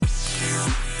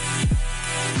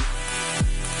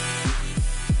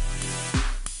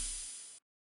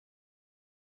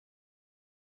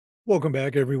Welcome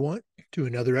back, everyone, to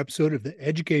another episode of the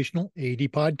Educational AD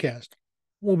Podcast.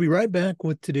 We'll be right back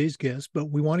with today's guest,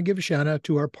 but we want to give a shout out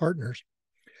to our partners.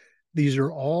 These are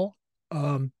all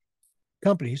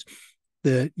companies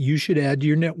that you should add to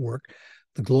your network: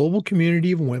 the Global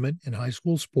Community of Women in High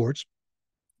School Sports,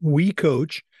 We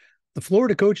Coach, the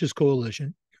Florida Coaches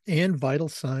Coalition, and Vital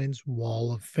Signs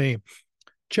Wall of Fame.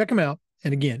 Check them out,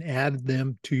 and again, add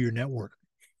them to your network.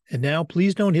 And now,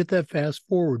 please don't hit that fast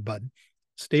forward button.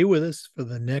 Stay with us for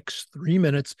the next 3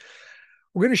 minutes.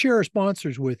 We're going to share our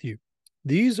sponsors with you.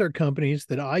 These are companies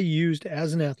that I used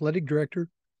as an athletic director.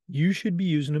 You should be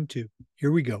using them too.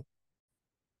 Here we go.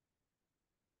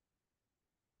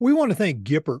 We want to thank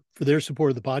Gipper for their support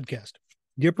of the podcast.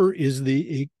 Gipper is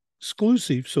the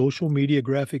exclusive social media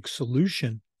graphic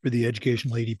solution for the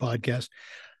Educational AD Podcast.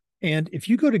 And if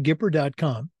you go to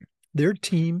Gipper.com, their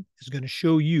team is going to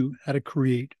show you how to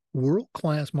create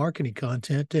world-class marketing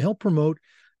content to help promote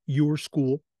your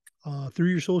school through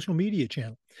your social media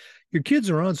channel. Your kids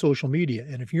are on social media,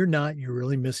 and if you're not, you're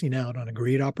really missing out on a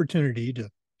great opportunity to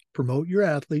promote your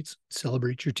athletes,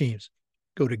 celebrate your teams.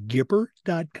 Go to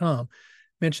Gipper.com,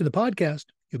 mention the podcast,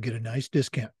 you'll get a nice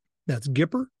discount. That's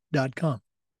Gipper.com.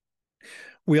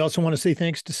 We also want to say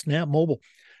thanks to Snap Mobile.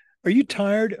 Are you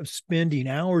tired of spending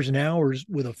hours and hours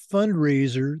with a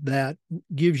fundraiser that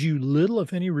gives you little,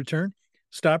 if any, return?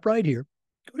 Stop right here.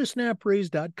 Go to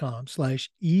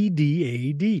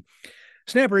snapraise.com/EDAD.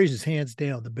 SnapRaise is hands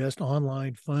down the best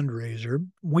online fundraiser.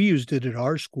 We used it at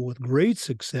our school with great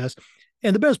success.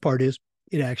 And the best part is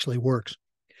it actually works.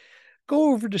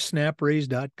 Go over to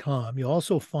snapraise.com. You'll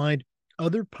also find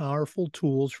other powerful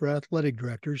tools for athletic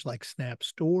directors like Snap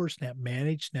Store, Snap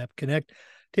Manage, Snap Connect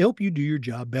to help you do your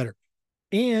job better.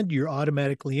 And you're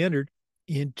automatically entered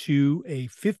into a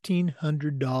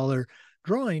 $1,500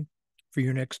 drawing for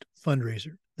your next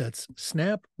fundraiser. That's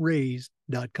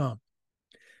snapraise.com.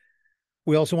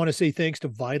 We also want to say thanks to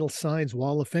Vital Signs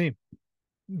Wall of Fame.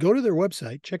 Go to their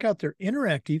website, check out their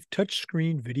interactive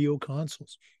touchscreen video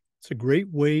consoles. It's a great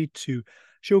way to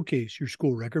showcase your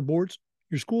school record boards,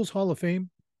 your school's Hall of Fame,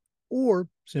 or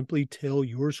simply tell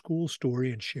your school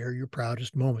story and share your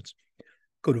proudest moments.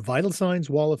 Go to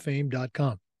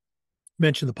vitalsignswalloffame.com.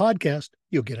 Mention the podcast,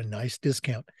 you'll get a nice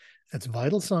discount. That's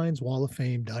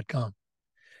vitalsignswalloffame.com.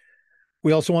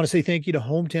 We also want to say thank you to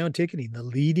Hometown Ticketing, the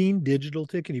leading digital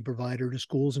ticketing provider to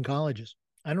schools and colleges.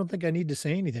 I don't think I need to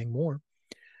say anything more.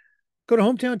 Go to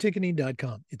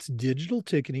hometownticketing.com. It's digital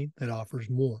ticketing that offers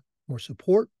more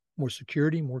support, more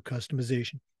security, more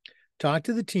customization. Talk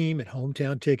to the team at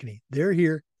Hometown Ticketing. They're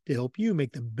here to help you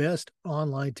make the best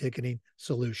online ticketing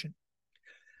solution.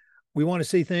 We want to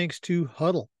say thanks to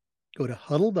Huddle. Go to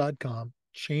huddle.com.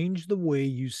 Change the way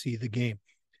you see the game.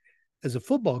 As a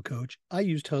football coach, I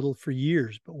used Huddle for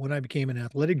years, but when I became an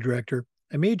athletic director,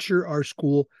 I made sure our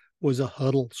school was a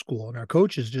Huddle school, and our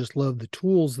coaches just loved the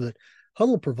tools that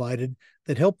Huddle provided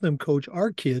that helped them coach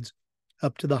our kids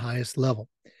up to the highest level.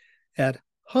 At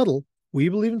Huddle, we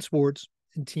believe in sports,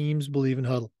 and teams believe in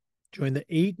Huddle. Join the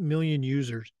 8 million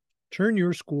users. Turn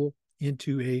your school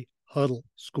into a Huddle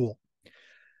school.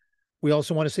 We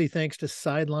also want to say thanks to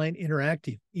Sideline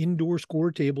Interactive, indoor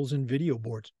score tables and video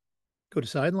boards. Go to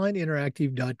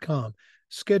sidelineinteractive.com.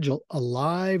 Schedule a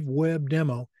live web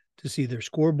demo to see their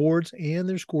scoreboards and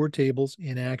their score tables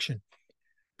in action.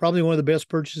 Probably one of the best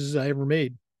purchases I ever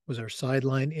made was our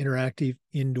Sideline Interactive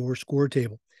indoor score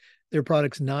table. Their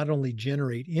products not only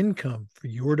generate income for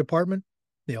your department,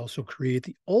 they also create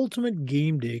the ultimate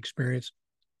game day experience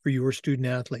for your student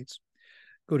athletes.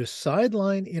 Go to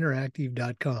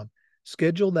sidelineinteractive.com.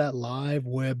 Schedule that live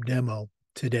web demo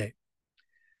today.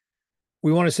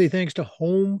 We want to say thanks to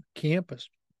Home Campus.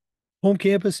 Home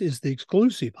Campus is the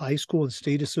exclusive high school and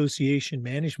state association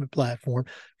management platform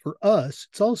for us.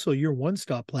 It's also your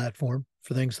one-stop platform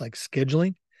for things like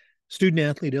scheduling,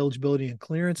 student-athlete eligibility and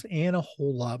clearance, and a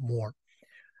whole lot more.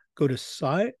 Go to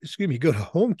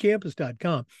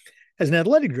homecampus.com. As an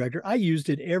athletic director, I used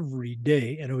it every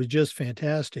day, and it was just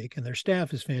fantastic, and their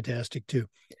staff is fantastic too.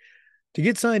 To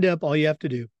get signed up, all you have to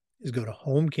do is go to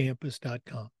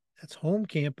homecampus.com. That's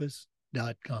homecampus.com.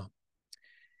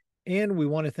 And we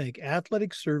want to thank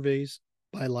Athletic Surveys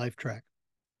by LifeTrack.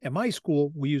 At my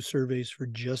school, we use surveys for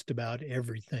just about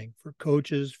everything, for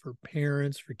coaches, for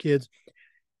parents, for kids.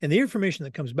 And the information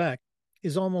that comes back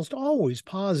is almost always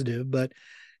positive, but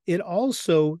it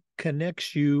also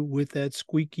connects you with that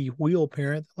squeaky wheel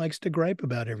parent that likes to gripe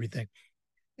about everything.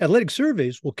 Athletic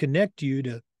Surveys will connect you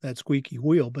to that squeaky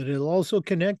wheel, but it'll also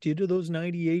connect you to those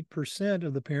 98%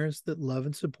 of the parents that love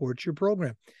and support your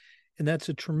program. And that's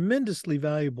a tremendously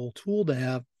valuable tool to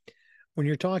have when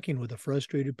you're talking with a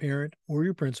frustrated parent or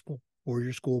your principal or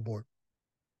your school board.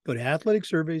 Go to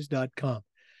athleticsurveys.com.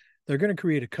 They're going to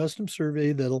create a custom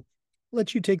survey that'll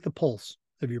let you take the pulse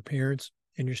of your parents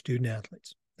and your student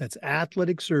athletes. That's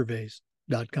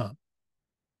athleticsurveys.com.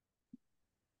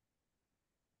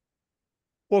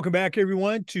 Welcome back,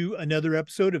 everyone, to another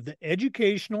episode of the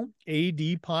Educational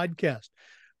AD Podcast.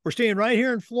 We're staying right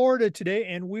here in Florida today,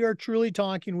 and we are truly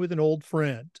talking with an old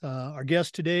friend. Our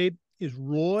guest today is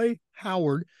Roy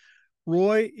Howard.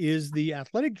 Roy is the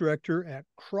athletic director at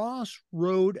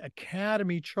Crossroad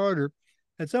Academy Charter.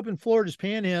 That's up in Florida's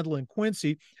Panhandle in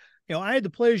Quincy. I had the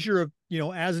pleasure of,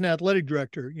 as an athletic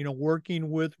director, working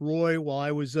with Roy while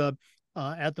I was at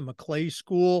the McClay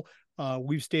School.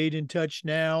 We've stayed in touch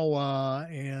now,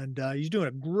 and he's doing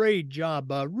a great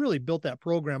job. Really built that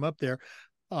program up there.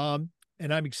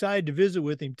 And I'm excited to visit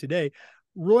with him today.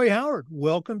 Roy Howard,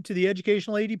 welcome to the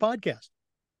Educational AD Podcast.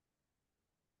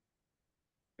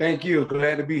 Thank you.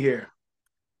 Glad to be here.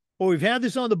 Well, we've had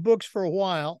this on the books for a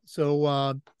while,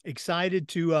 so excited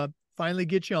to finally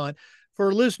get you on. For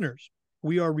our listeners,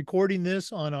 we are recording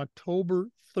this on October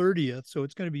 30th, so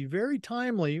it's going to be very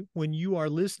timely when you are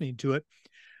listening to it.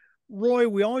 Roy,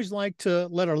 we always like to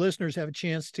let our listeners have a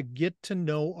chance to get to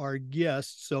know our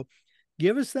guests. So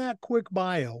give us that quick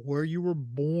bio, where you were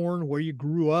born, where you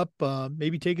grew up,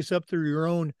 maybe take us up through your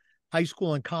own high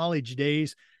school and college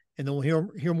days, and then we'll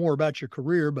hear more about your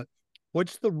career. But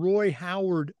what's the Roy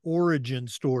Howard origin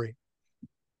story?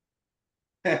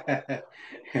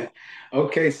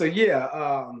 Okay, so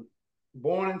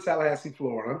born in Tallahassee,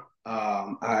 Florida.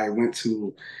 I went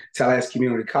to Tallahassee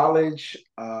Community College,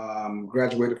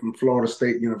 graduated from Florida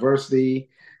State University,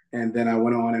 and then I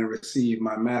went on and received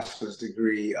my master's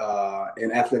degree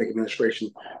in athletic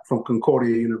administration from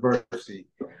Concordia University.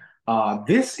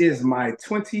 This is my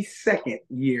 22nd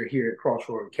year here at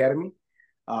Crossroad Academy.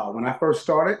 When I first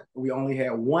started, we only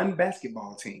had one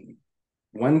basketball team,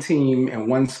 one team and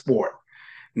one sport.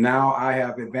 Now I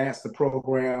have advanced the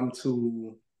program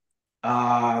to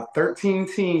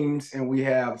 13 teams, and we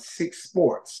have 6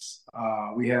 sports.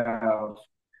 We have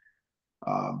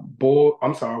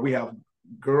we have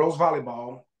girls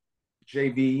volleyball,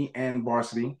 JV and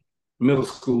varsity, middle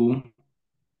school.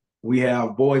 We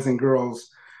have boys and girls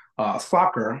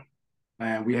soccer,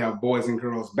 and we have boys and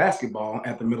girls basketball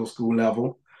at the middle school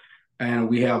level, and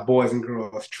we have boys and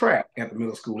girls track at the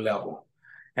middle school level.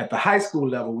 At the high school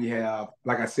level, we have,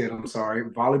 like I said,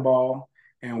 volleyball,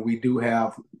 and we do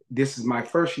have, this is my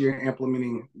first year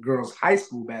implementing girls high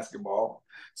school basketball,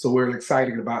 so we're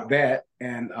excited about that.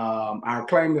 And our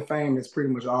claim to fame has pretty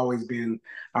much always been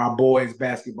our boys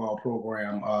basketball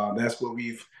program. That's where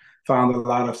we've found a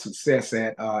lot of success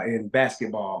at in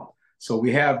basketball. So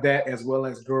we have that, as well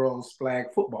as girls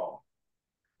flag football.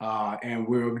 And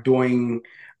we're doing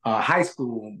high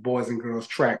school boys and girls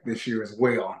track this year as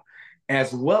well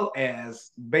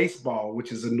as baseball,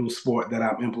 which is a new sport that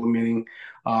I'm implementing.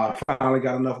 Finally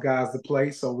got enough guys to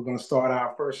play, so we're going to start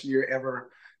our first year ever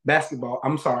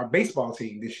baseball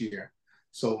team this year.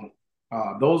 So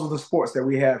those are the sports that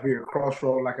we have here at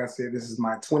Crossroad. Like I said, this is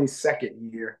my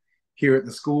 22nd year here at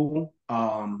the school.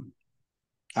 I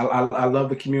love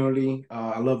the community.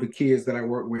 I love the kids that I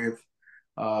work with.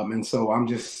 And so I'm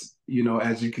just,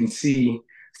 as you can see,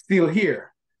 still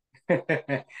here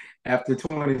after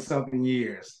 20-something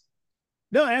years.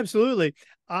 No, absolutely.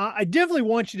 I definitely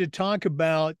want you to talk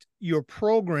about your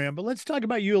program, but let's talk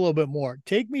about you a little bit more.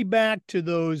 Take me back to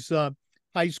those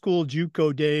high school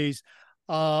JUCO days.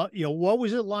 What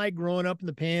was it like growing up in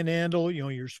the Panhandle?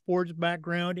 Your sports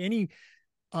background.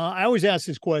 I always ask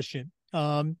this question.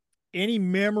 Any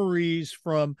memories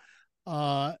from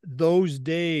those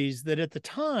days that at the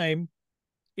time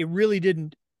it really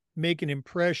didn't make an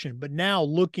impression, but now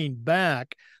looking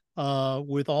back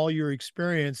with all your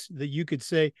experience, that you could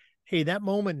say, hey, that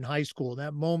moment in high school,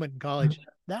 that moment in college,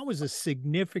 that was a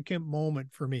significant moment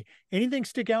for me. Anything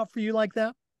stick out for you like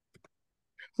that?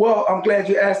 Well, I'm glad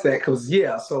you asked that, because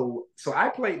so I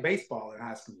played baseball in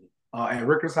high school at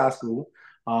Rickers High School.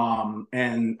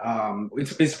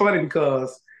 It's funny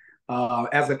because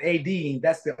as an AD,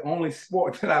 that's the only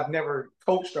sport that I've never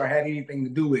coached or had anything to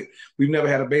do with. We've never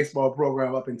had a baseball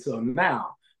program up until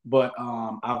now. But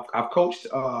I've coached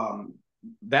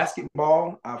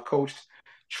basketball, I've coached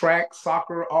track,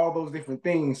 soccer, all those different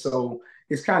things. So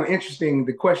it's kind of interesting,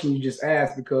 the question you just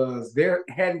asked, because there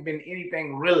hadn't been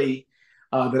anything really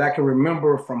that I can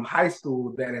remember from high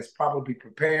school that has probably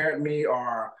prepared me,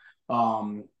 or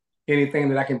anything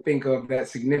that I can think of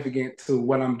that's significant to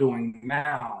what I'm doing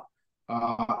now.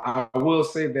 I will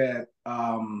say that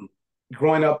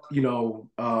growing up,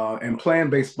 and playing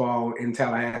baseball in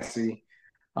Tallahassee,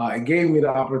 it gave me the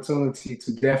opportunity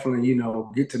to definitely,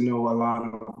 get to know a lot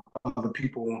of other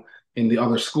people in the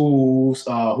other schools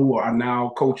who are now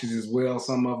coaches as well.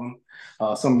 Some of them,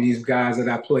 some of these guys that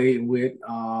I played with.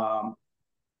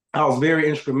 I was very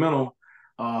instrumental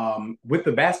with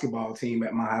the basketball team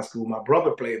at my high school. My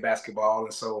brother played basketball,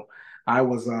 and so I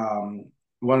was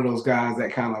one of those guys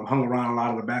that kind of hung around a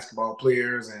lot of the basketball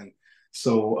players. And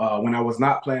so when I was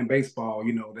not playing baseball,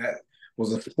 that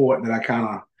was a sport that I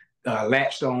kind of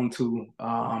latched on to.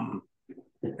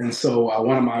 And so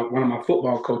one of my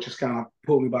football coaches kind of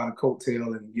pulled me by the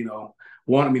coattail and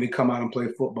wanted me to come out and play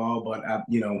football, but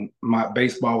my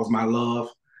baseball was my love,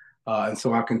 and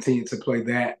so I continued to play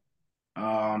that.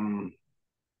 Um,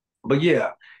 but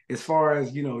yeah, as far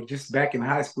as just back in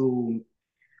high school,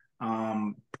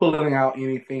 pulling out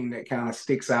anything that kind of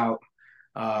sticks out,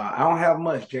 I don't have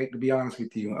much, Jake, to be honest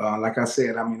with you. Like I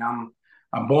said, I mean, I'm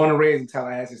born and raised in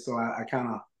Tallahassee, so I kind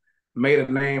of made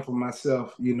a name for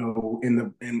myself, in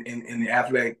the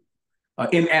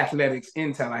athletics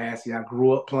in Tallahassee. I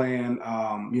grew up playing,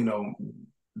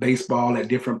 baseball at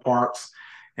different parks,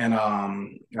 and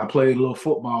I played a little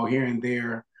football here and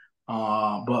there.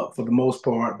 But for the most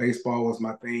part, baseball was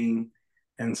my thing.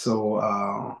 And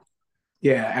so,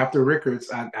 yeah, after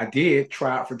Rickards, I did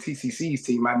try out for TCC's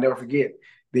team. I never forget.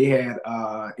 They had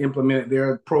implemented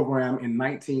their program in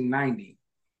 1990.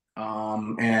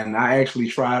 And I actually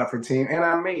tried out for team and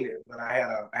I made it, but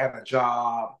I had a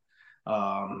job,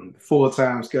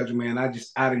 full-time schedule, man. I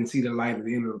didn't see the light at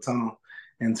the end of the tunnel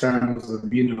in terms of,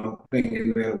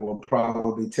 thinking that it will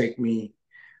probably take me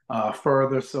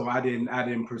further. So I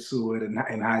didn't pursue it in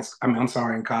high school. I mean, I'm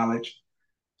sorry, in college.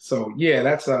 So yeah,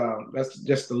 that's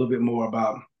just a little bit more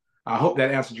about. I hope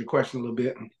that answered your question a little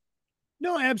bit.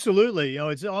 No, absolutely.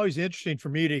 It's always interesting for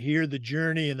me to hear the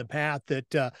journey and the path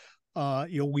that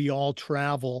we all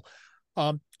travel.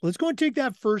 Let's go and take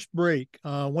that first break.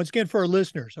 Once again, for our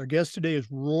listeners, our guest today is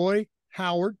Roy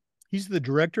Howard. He's the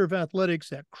director of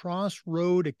athletics at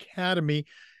Crossroad Academy,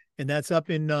 and that's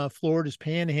up in Florida's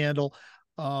Panhandle.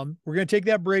 We're going to take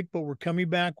that break, but we're coming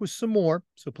back with some more.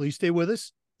 So please stay with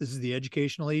us. This is the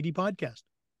Educational AD Podcast.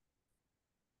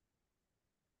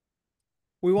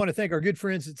 We want to thank our good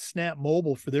friends at Snap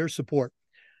Mobile for their support.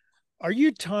 Are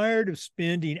you tired of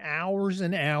spending hours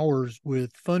and hours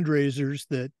with fundraisers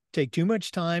that take too much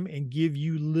time and give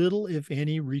you little, if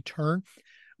any, return?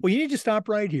 Well, you need to stop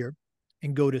right here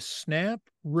and go to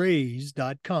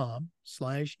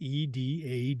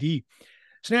snapraise.com/EDAD.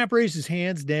 SnapRaise is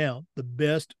hands down the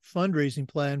best fundraising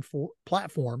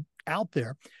platform out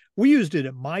there. We used it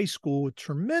at my school with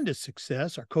tremendous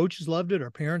success. Our coaches loved it.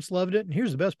 Our parents loved it. And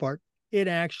here's the best part. It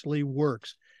actually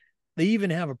works. They even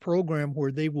have a program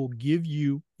where they will give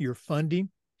you your funding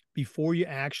before you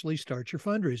actually start your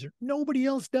fundraiser. Nobody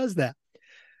else does that.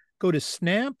 Go to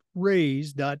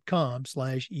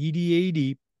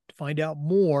snapraise.com/EDAD to find out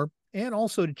more and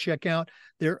also to check out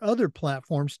their other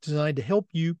platforms designed to help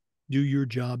you do your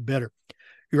job better.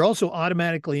 You're also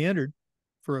automatically entered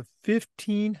for a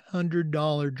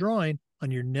 $1,500 drawing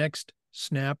on your next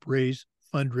SnapRaise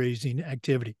fundraising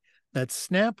activity. That's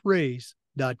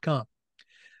snapraise.com.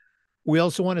 We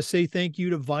also want to say thank you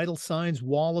to Vital Signs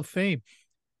Wall of Fame.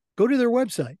 Go to their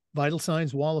website,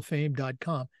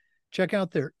 vitalsignswalloffame.com. Check out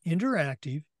their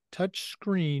interactive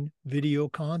touchscreen video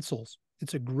consoles.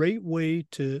 It's a great way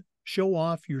to show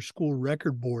off your school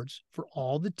record boards for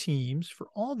all the teams, for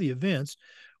all the events,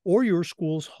 or your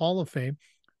school's Hall of Fame,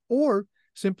 or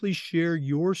simply share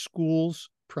your school's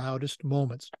proudest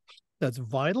moments. That's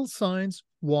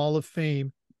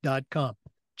vitalsignswalloffame.com.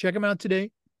 Check them out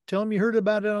today. Tell them you heard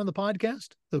about it on the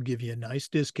podcast. They'll give you a nice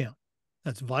discount.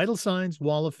 That's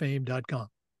vitalsignswalloffame.com.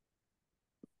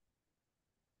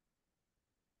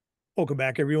 Welcome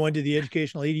back, everyone, to the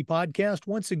Educational AD Podcast.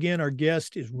 Once again, our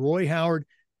guest is Roy Howard.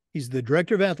 He's the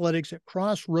director of athletics at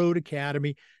Crossroad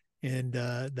Academy, and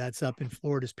that's up in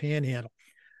Florida's Panhandle.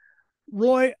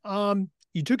 Roy,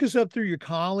 you took us up through your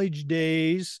college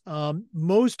days.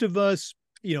 Most of us,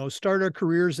 start our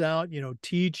careers out,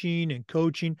 teaching and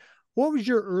coaching. What was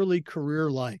your early career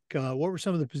like? What were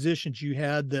some of the positions you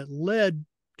had that led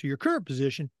to your current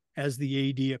position as the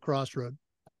AD at Crossroad?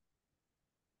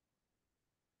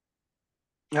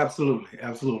 Absolutely,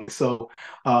 absolutely. So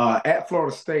at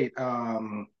Florida State,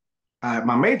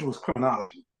 my major was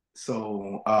criminology.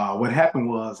 So what happened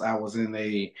was I was in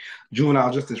a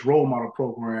juvenile justice role model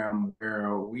program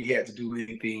where we had to do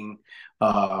anything,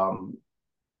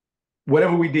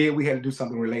 whatever we did, we had to do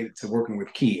something related to working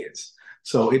with kids.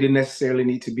 So it didn't necessarily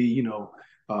need to be, in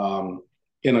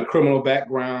a criminal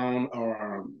background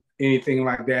or anything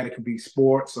like that. It could be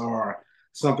sports or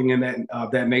something in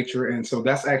that nature. And so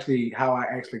that's actually how I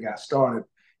actually got started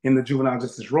in the Juvenile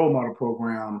Justice Role Model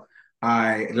Program.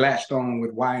 I latched on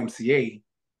with YMCA,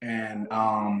 and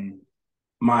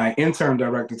my intern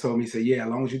director told me, he said, "Yeah, as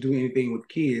long as you do anything with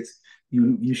kids,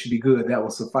 you should be good. That will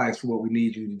suffice for what we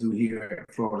need you to do here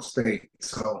at Florida State."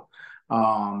 So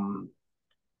um,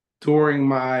 during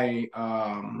my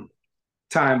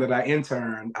time that I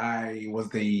interned, I was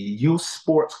the youth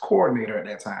sports coordinator at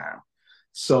that time.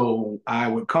 So I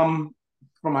would come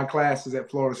from my classes at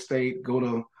Florida State, go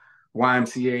to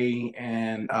YMCA,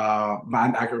 and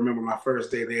I can remember my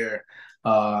first day there.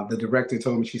 The director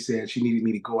told me, she said she needed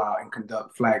me to go out and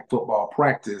conduct flag football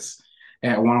practice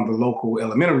at one of the local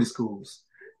elementary schools.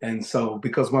 And so,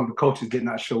 because one of the coaches did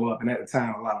not show up, and at the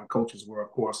time, a lot of the coaches were,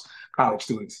 of course, college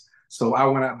students. So I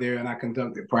went out there and I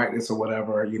conducted practice or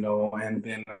whatever, and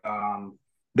then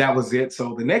that was it.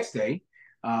 So the next day,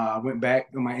 I went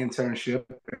back to my internship,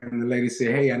 and the lady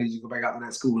said, "Hey, I need you to go back out to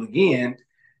that school again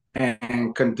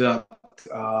and conduct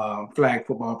flag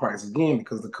football practice again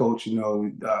because the coach,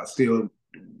 still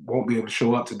won't be able to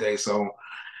show up today." So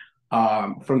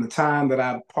from the time that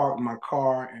I parked my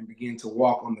car and began to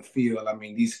walk on the field, I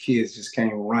mean, these kids just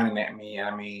came running at me.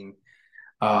 I mean,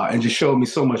 and just showed me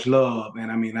so much love.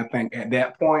 And I mean, I think at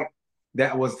that point,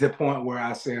 that was the point where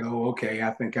I said, "Oh, okay, I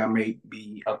think I may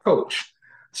be a coach."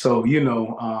 So,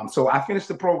 so I finished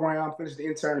the program, finished the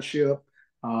internship.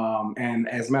 And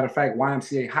as a matter of fact,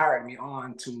 YMCA hired me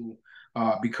on to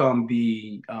become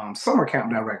the summer camp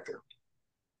director.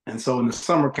 And so in the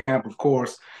summer camp, of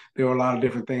course, there were a lot of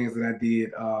different things that I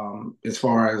did as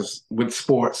far as with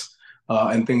sports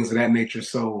and things of that nature.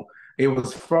 So it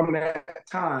was from that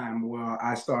time where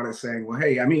I started saying, well,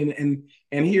 hey, I mean,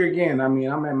 and here again, I mean,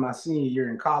 I'm in my senior year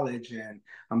in college and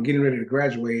I'm getting ready to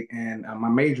graduate, and my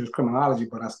major is criminology,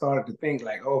 but I started to think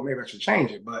like, oh, maybe I should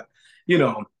change it. But, you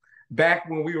know, back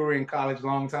when we were in college a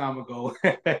long time ago,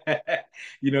 it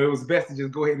was best to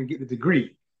just go ahead and get the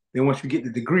degree. Then once you get the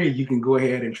degree, you can go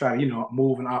ahead and try to,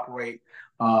 move and operate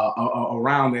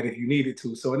around that if you needed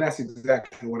to. So, and that's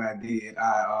exactly what I did.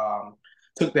 I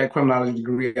took that criminology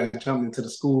degree, I jumped into the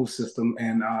school system,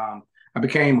 and I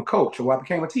became a coach, or I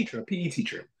became a teacher, a PE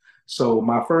teacher. So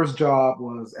my first job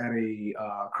was at a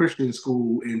Christian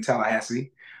school in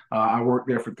Tallahassee. I worked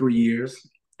there for 3 years.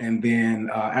 And then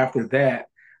after that,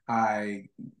 I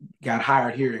got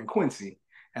hired here in Quincy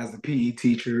as the PE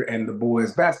teacher and the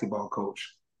boys basketball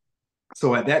coach.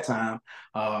 So at that time,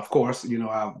 of course,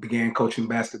 I began coaching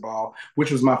basketball,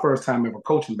 which was my first time ever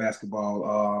coaching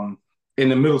basketball in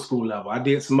the middle school level. I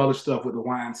did some other stuff with the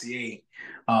YMCA,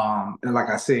 and like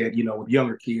I said, with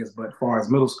younger kids. But as far as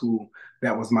middle school,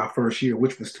 that was my first year,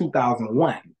 which was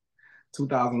 2001.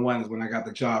 2001 is when I got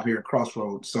the job here at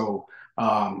Crossroad. So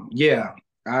yeah,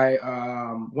 I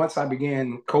once I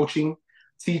began coaching,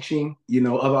 teaching,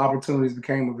 other opportunities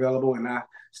became available, and I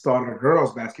started a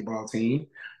girls basketball team.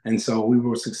 And so we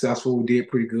were successful. We did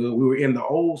pretty good. We were in the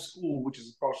old school, which is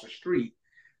across the street,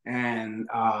 and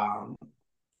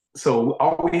so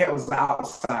all we had was the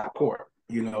outside court.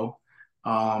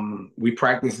 We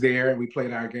practiced there and we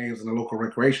played our games in the local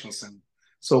recreation center.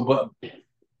 So, but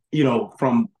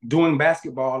from doing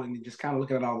basketball and just kind of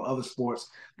looking at all the other sports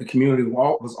the community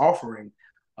was offering,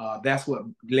 that's what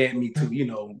led me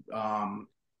to,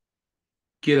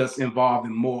 get us involved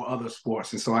in more other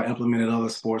sports. And so I implemented other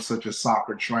sports such as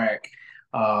soccer, track,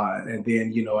 and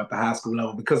then, at the high school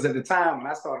level, because at the time when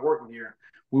I started working here,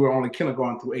 we were only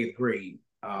kindergarten through eighth grade.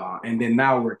 And then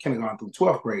now we're kindergarten through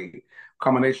 12th grade,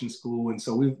 combination school. And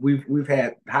so we've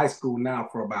had high school now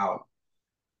for about,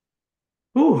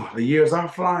 the years are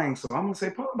flying. So I'm gonna say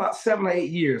probably about 7 or 8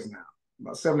 years now.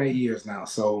 About 7 or 8 years now.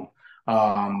 So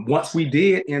once we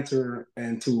did enter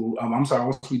into, once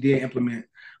we did implement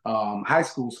high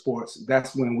school sports,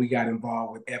 that's when we got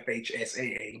involved with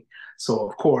FHSAA. So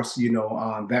of course,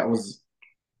 that was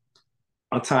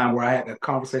a time where I had a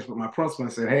conversation with my principal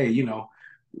and said, hey,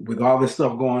 with all this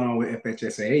stuff going on with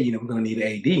FHSAA, we're going to need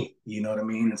an AD, you know what I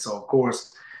mean? And so, of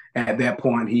course, at that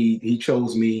point, he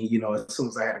chose me, as soon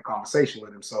as I had a conversation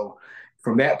with him. So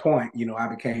from that point, I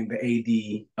became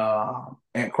the AD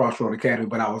at Crossroad Academy,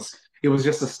 but it was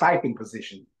just a stipend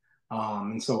position.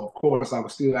 And so, of course, I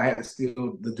had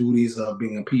still the duties of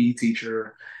being a PE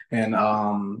teacher and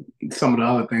some of the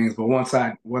other things. But once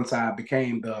I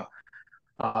became the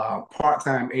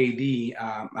part-time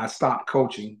AD, I stopped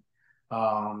coaching.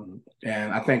 And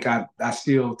I think I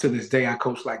still, to this day, I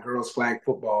coach like girls flag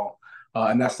football.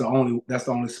 And that's the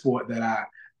only sport that I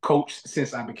coached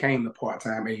since I became the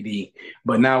part-time AD.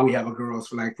 But now we have a girls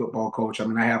flag football coach. I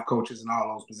mean, I have coaches in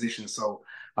all those positions. So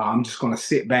I'm just going to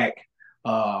sit back,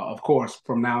 of course,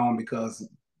 from now on, because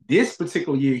This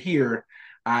particular year here,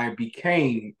 I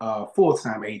became a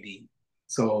full-time AD.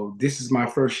 So this is my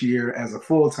first year as a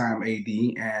full-time AD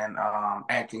and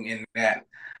acting in that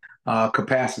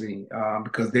capacity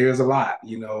because there's a lot.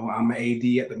 I'm an AD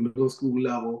at the middle school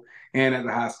level and at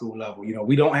the high school level.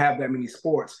 We don't have that many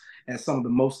sports as some of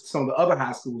the other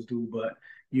high schools do, but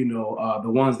the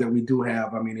ones that we do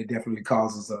have, I mean, it definitely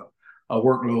causes a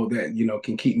workload that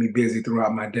can keep me busy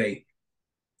throughout my day.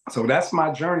 So that's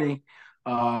my journey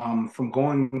from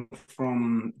going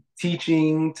from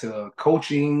teaching to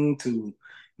coaching to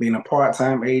being a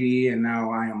part-time AD, and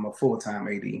now I am a full-time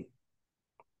AD.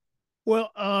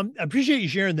 Well, I appreciate you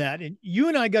sharing that. And you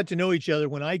and I got to know each other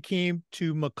when I came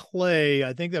to Maclay.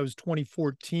 I think that was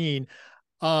 2014.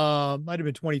 Might have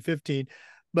been 2015,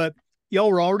 but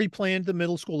y'all were already playing at the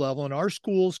middle school level, and our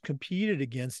schools competed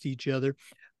against each other.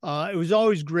 It was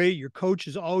always great. Your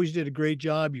coaches always did a great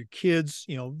job. Your kids,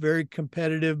 very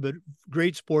competitive, but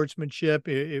great sportsmanship.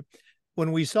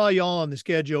 When we saw y'all on the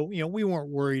schedule, we weren't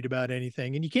worried about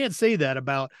anything, and you can't say that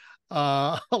about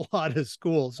a lot of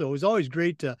schools. So it was always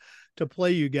great to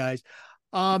play you guys.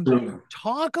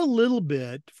 Talk a little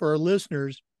bit for our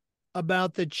listeners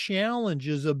about the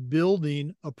challenges of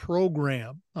building a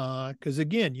program. Because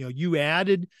again, you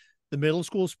added the middle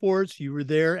school sports, you were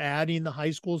there adding the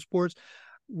high school sports.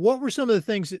 What were some of the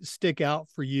things that stick out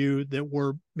for you that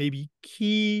were maybe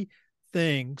key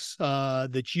things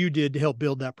that you did to help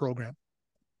build that program?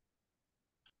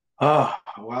 Well,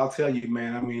 I'll tell you,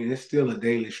 man, I mean, it's still a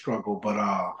daily struggle, but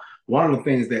one of the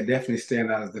things that definitely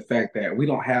stand out is the fact that we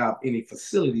don't have any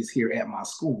facilities here at my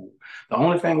school. The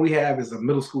only thing we have is a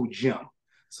middle school gym.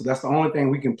 So that's the only thing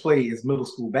we can play is middle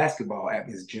school basketball at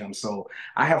this gym. So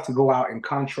I have to go out and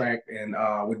contract and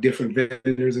with different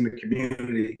vendors in the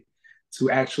community to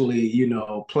actually,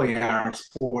 play our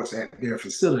sports at their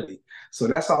facility. So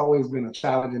that's always been a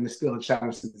challenge, and it's still a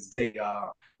challenge to this day.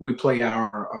 We play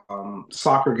our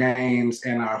soccer games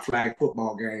and our flag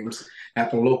football games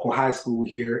at the local high school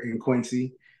here in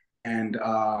Quincy. And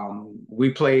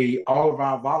we play all of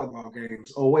our volleyball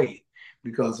games away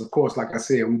because, of course, like I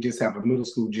said, we just have a middle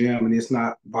school gym and it's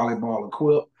not volleyball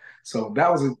equipped. So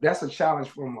that's a challenge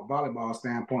from a volleyball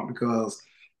standpoint because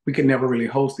we can never really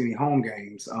host any home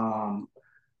games.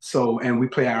 And we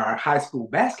play our high school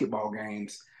basketball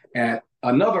games at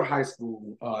another high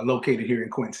school located here in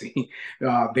Quincy.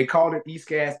 They called it East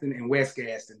Gaston and West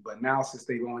Gaston, but now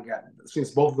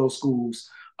since both of those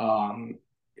schools um,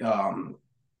 um,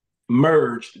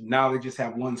 merged, now they just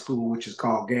have one school, which is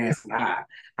called Gaston High.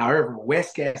 However,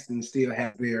 West Gaston still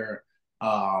has their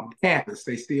campus.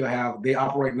 They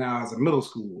operate now as a middle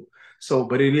school. So,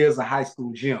 but it is a high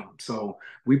school gym. So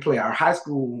we play our high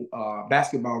school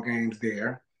basketball games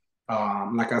there.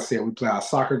 Like I said, we play our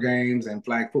soccer games and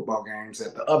flag football games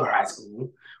at the other high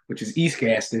school, which is East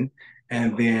Gaston.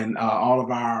 And then all of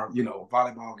our,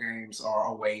 volleyball games are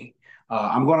away.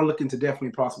 I'm going to look into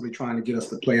definitely possibly trying to get us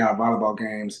to play our volleyball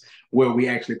games where we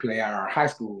actually play our high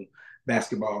school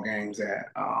basketball games at.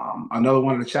 Another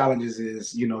one of the challenges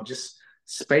is, just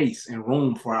space and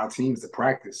room for our teams to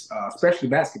practice, especially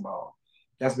basketball.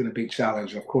 That's been a big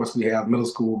challenge. Of course, we have middle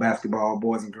school basketball,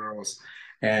 boys and girls,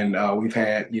 and we've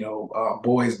had,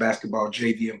 boys basketball,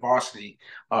 JV and varsity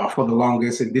for the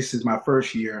longest. And this is my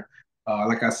first year,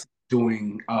 like I said,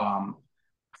 doing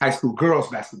high school girls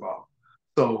basketball.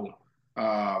 So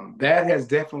that has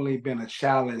definitely been a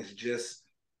challenge, just,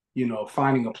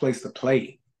 finding a place to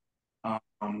play.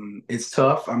 It's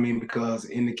tough. I mean, because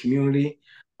in the community,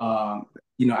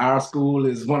 our school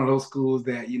is one of those schools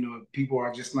that, people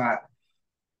are just not,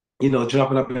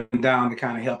 jumping up and down to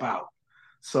kind of help out.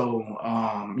 So,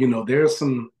 there's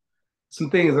some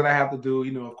things that I have to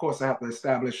do. Of course, I have to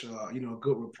establish, a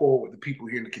good rapport with the people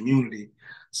here in the community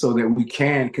so that we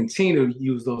can continue to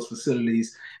use those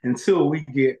facilities until we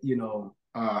get,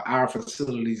 our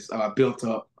facilities built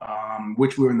up,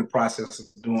 which we're in the process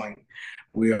of doing.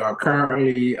 We are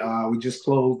currently, we just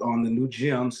closed on the new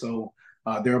gym. So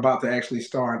they're about to actually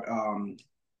start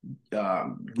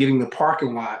getting the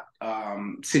parking lot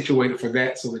situated for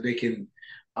that so that they can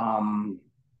um,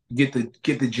 get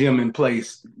the gym in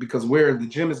place because where the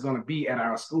gym is going to be at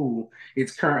our school,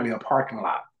 it's currently a parking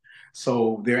lot.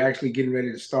 So they're actually getting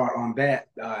ready to start on that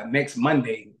next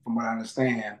Monday, from what I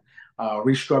understand.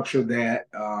 Restructure that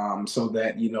so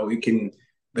that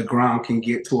the ground can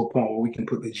get to a point where we can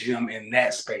put the gym in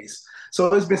that space. So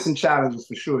there's been some challenges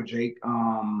for sure, Jake.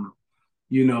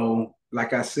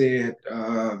 Like I said,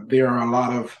 there are a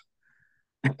lot of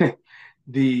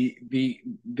the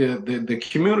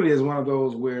community is one of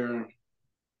those where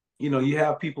you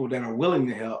have people that are willing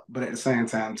to help, but at the same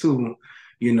time too,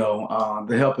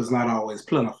 the help is not always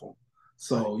plentiful.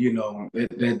 Right. So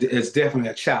it's definitely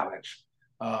a challenge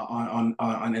on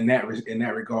in that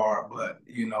regard. But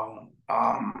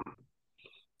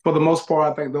for the most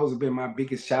part, I think those have been my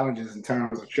biggest challenges in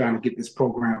terms of trying to get this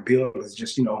program built. Is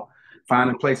just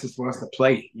finding places for us to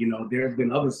play. There have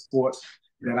been other sports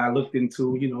that I looked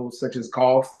into, such as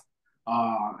golf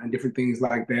and different things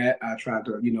like that. I tried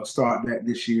to start that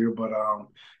this year, but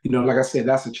like I said,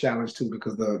 that's a challenge too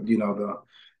because the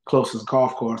closest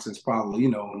golf course is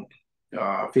probably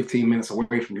 15 minutes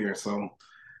away from here. So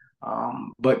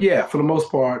but yeah, for the most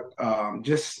part,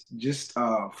 just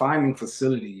finding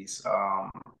facilities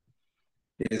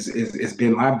is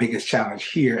been my biggest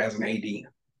challenge here as an AD.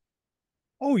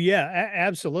 Oh yeah,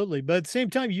 absolutely. But at the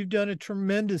same time, you've done a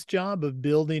tremendous job of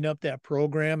building up that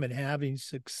program and having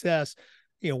success,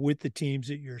 with the teams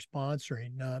that you're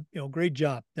sponsoring. Great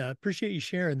job. Appreciate you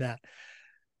sharing that.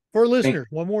 For our listeners,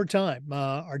 one more time,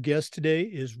 our guest today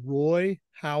is Roy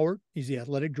Howard. He's the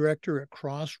athletic director at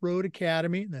Crossroad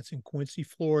Academy. That's in Quincy,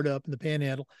 Florida, up in the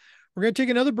Panhandle. We're going to take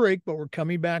another break, but we're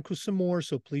coming back with some more.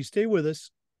 So please stay with us.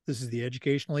 This is the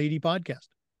Educational AD Podcast.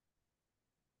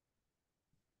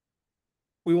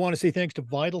 We want to say thanks to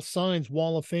Vital Signs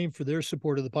Wall of Fame for their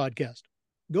support of the podcast.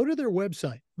 Go to their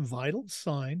website,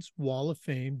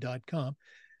 vitalsignswalloffame.com,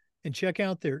 and check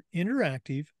out their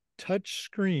interactive touch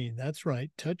screen. That's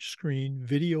right, touch screen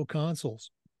video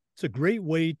consoles. It's a great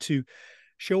way to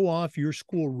show off your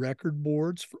school record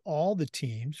boards for all the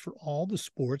teams, for all the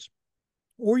sports,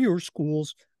 or your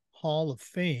school's Hall of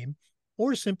Fame,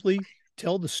 or simply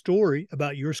tell the story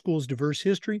about your school's diverse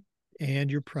history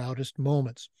and your proudest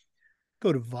moments.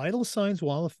 Go to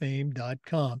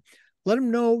vitalsignswalloffame.com. Let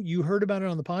them know you heard about it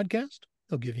on the podcast.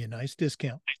 They'll give you a nice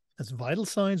discount. That's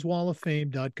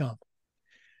vitalsignswalloffame.com.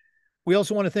 We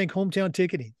also want to thank Hometown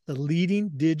Ticketing, the leading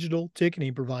digital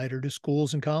ticketing provider to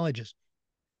schools and colleges.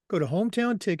 Go to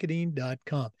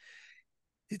hometownticketing.com.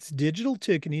 It's digital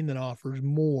ticketing that offers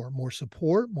more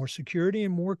support, more security,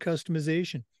 and more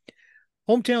customization.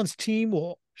 Hometown's team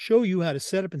will show you how to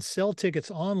set up and sell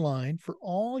tickets online for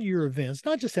all your events,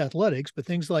 not just athletics, but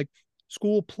things like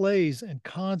school plays and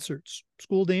concerts,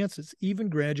 school dances, even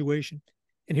graduation.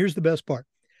 And here's the best part.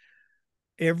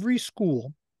 Every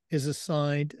school is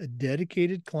assigned a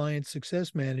dedicated client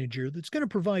success manager that's going to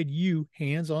provide you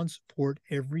hands-on support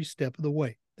every step of the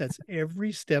way. That's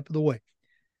every step of the way.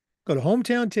 Go to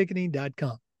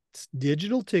hometownticketing.com. It's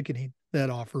digital ticketing that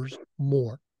offers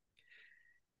more.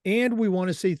 And we want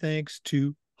to say thanks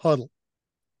to Huddle.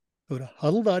 Go to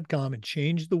huddle.com and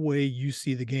change the way you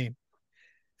see the game.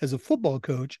 As a football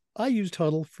coach, I used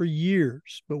Huddle for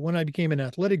years, but when I became an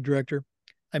athletic director,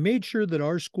 I made sure that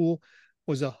our school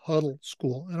was a Huddle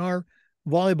school, and our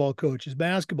volleyball coaches,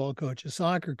 basketball coaches,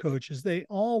 soccer coaches, they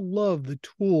all love the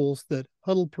tools that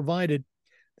Huddle provided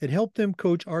that helped them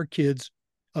coach our kids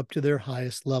up to their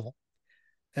highest level.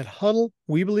 At Huddle,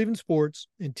 we believe in sports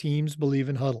and teams believe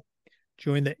in Huddle.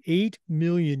 Join the 8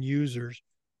 million users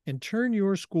and turn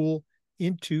your school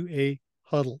into a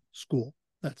Huddle school.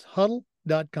 That's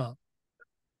huddle.com.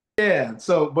 Yeah.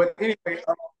 So, but anyway.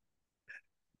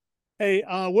 Hey,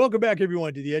 welcome back,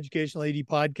 everyone, to the Educational AD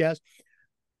Podcast.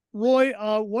 Roy,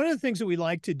 one of the things that we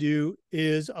like to do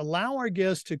is allow our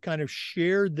guests to kind of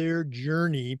share their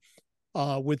journey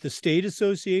with the state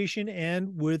association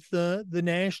and with the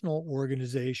national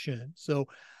organization. So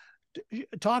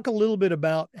talk a little bit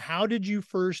about how did you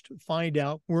first find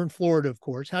out? We're in Florida, of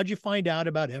course. How did you find out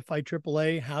about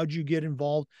FIAAA? How did you get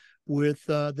involved with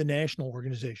the national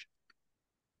organization?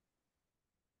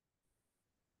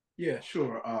 Yeah,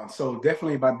 sure. So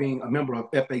definitely by being a member of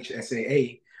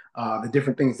FHSAA, the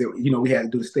different things that we had to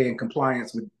do to stay in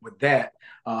compliance with that,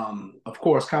 of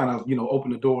course, kind of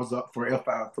open the doors up for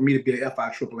me to be an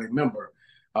FIAAA member,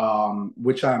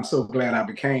 which I'm so glad I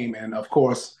became. And of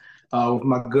course, with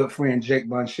my good friend Jake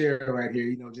Boncher right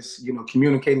here, just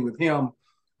communicating with him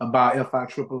about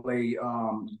FIAAA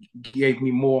gave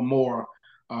me more and more.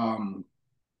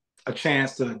 A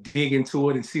chance to dig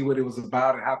into it and see what it was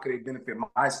about and how could it benefit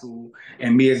my school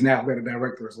and me as an athletic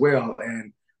director as well.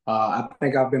 And I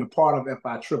think I've been a part of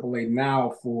FIAAA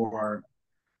now for,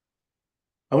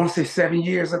 I want to say 7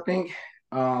 years, I think.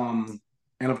 And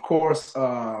of course,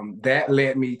 that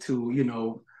led me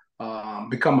to,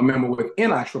 become a member with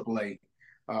NIAAA,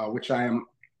 which I am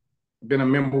been a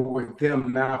member with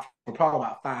them now for probably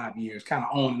about 5 years, kind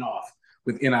of on and off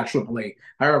with NIAAA.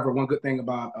 However, one good thing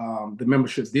about the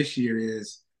memberships this year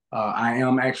is I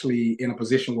am actually in a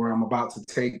position where I'm about to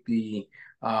take the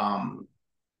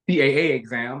CAA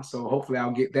exam. So hopefully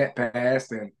I'll get that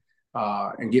passed and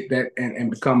get that and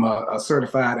become a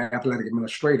certified athletic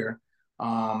administrator.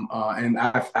 And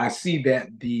I see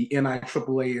that the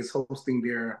NIAAA is hosting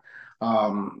their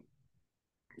um,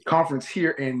 conference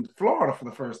here in Florida for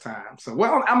the first time. So,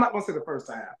 well, I'm not going to say the first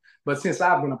time, but since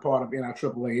I've been a part of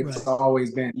NIAAA, it's Right.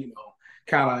 always been,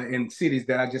 kind of in cities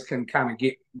that I just can kind of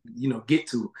get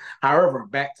to. However,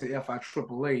 back to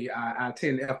FIAAA, I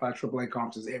attend FIAAA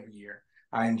conferences every year.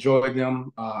 I enjoy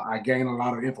them. I gain a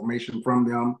lot of information from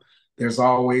them. There's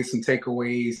always some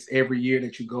takeaways every year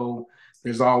that you go.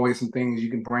 There's always some things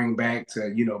you can bring back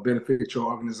to, benefit your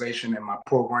organization and my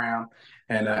program,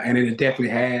 and it definitely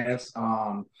has.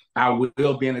 I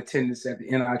will be in attendance at the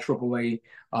NIAAA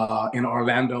in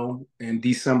Orlando in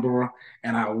December,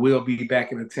 and I will be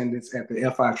back in attendance at the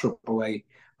FIAAA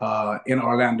in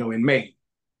Orlando in May.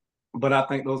 But I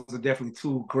think those are definitely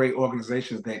two great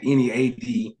organizations that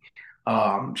any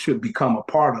AD should become a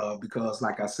part of because,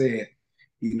 like I said,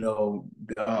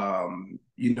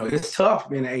 it's tough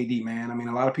being an AD, man. I mean,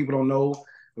 a lot of people don't know,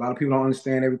 a lot of people don't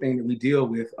understand everything that we deal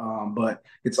with, but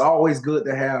it's always good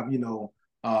to have,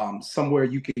 somewhere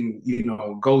you can,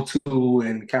 go to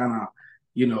and kind of,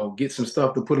 get some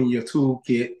stuff to put in your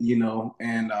toolkit,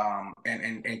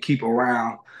 and keep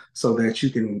around so that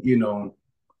you can,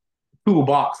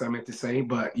 toolbox, I meant to say,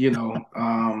 but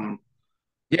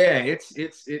yeah,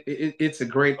 it's a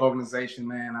great organization,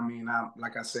 man. I mean,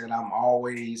 like I said, I'm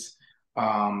always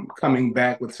coming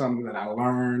back with something that I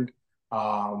learned.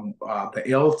 The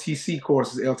LTC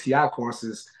courses, LTI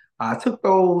courses, I took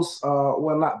those.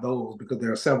 Well, not those because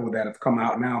there are several that have come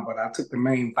out now, but I took the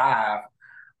main five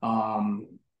um,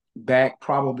 back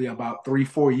probably about 3,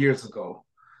 4 years ago.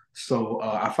 So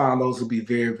I found those to be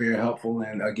very, very helpful.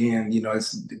 And again,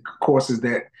 it's courses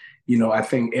that I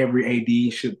think every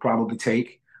AD should probably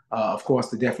take. Of course,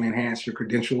 to definitely enhance your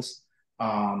credentials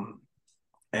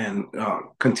and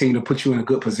continue to put you in a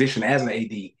good position as an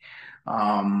AD.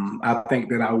 I think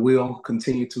that I will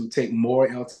continue to take more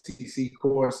LTC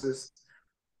courses.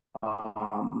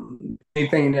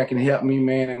 Anything that can help me,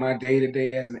 man, in my day to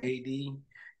day as an AD,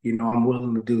 I'm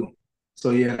willing to do. So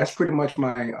yeah, that's pretty much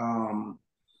my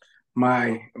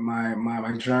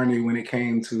journey when it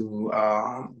came to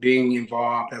being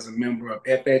involved as a member of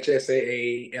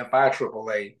FHSAA,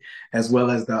 FIAAA, as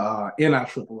well as the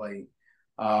NIAAA.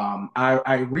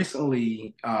 I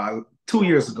recently, 2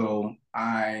 years ago,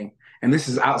 and this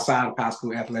is outside of high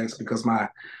school athletics because my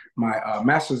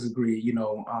master's degree,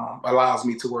 allows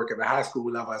me to work at the high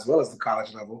school level as well as the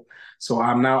college level. So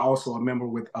I'm now also a member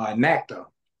with NACDA,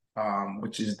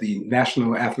 which is the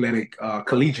National Athletic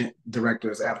Collegiate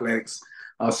Directors Athletics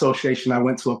Association. I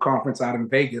went to a conference out in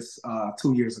Vegas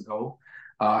 2 years ago,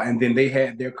 and then they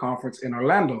had their conference in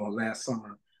Orlando last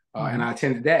summer, and I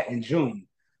attended that in June.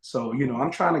 So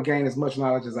I'm trying to gain as much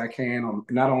knowledge as I can,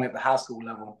 not only at the high school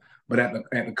level, but at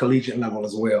the collegiate level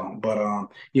as well. But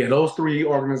yeah, those three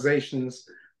organizations,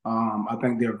 I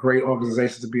think they're great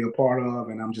organizations to be a part of,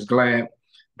 and I'm just glad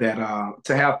that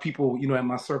to have people, in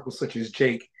my circle such as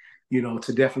Jake,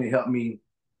 to definitely help me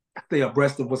stay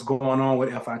abreast of what's going on with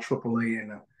FIAAA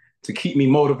and to keep me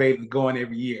motivated going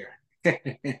every year.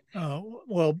 Oh,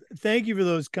 well, thank you for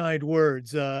those kind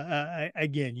words.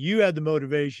 Again, you had the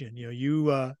motivation.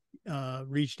 You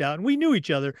reached out, and we knew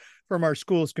each other from our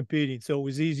schools competing, so it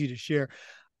was easy to share.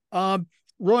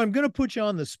 Roy, I'm going to put you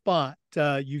on the spot.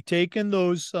 You've taken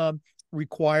those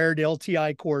required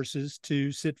LTI courses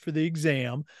to sit for the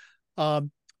exam.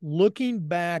 Looking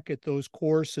back at those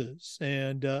courses,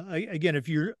 and again, if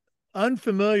you're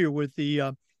unfamiliar with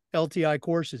the LTI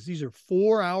courses, these are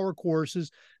 4-hour courses,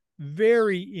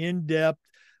 very in depth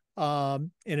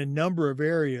in a number of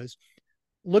areas.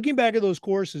 Looking back at those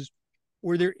courses,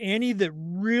 were there any that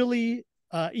really,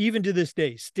 even to this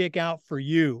day, stick out for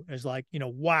you as like,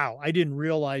 wow, I didn't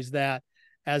realize that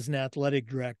as an athletic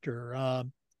director?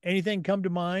 Anything come to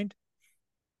mind?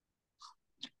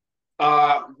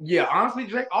 Yeah, honestly,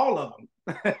 Jake, all of them.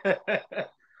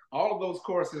 All of those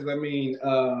courses, I mean,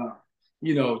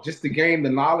 just to gain the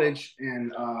knowledge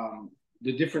and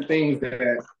the different things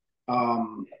that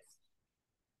um,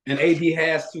 an AD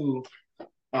has to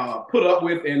put up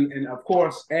with, and of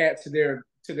course add to their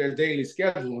daily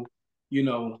schedule. You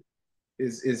know,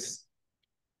 is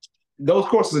those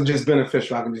courses are just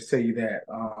beneficial. I can just tell you that.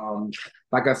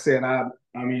 Like I said, I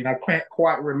mean I can't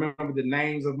quite remember the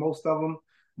names of most of them,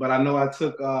 but I know I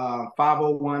took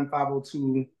 501,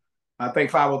 502, I think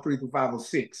 503 through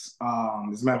 506.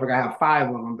 As a matter of fact, I have five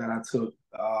of them that I took.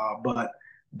 But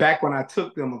back when I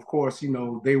took them, of course,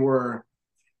 they were,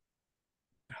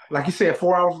 like you said,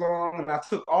 4 hours long, and I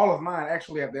took all of mine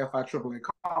actually at the FIAAA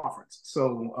conference.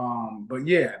 So, but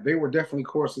yeah, they were definitely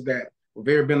courses that were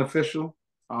very beneficial.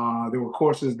 There were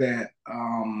courses that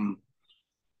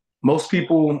Most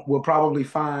people will probably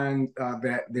find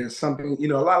that there's something, a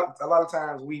lot of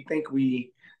times we think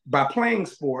by playing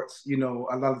sports, a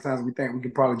lot of times we think we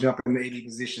can probably jump in the AD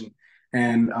position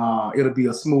and it'll be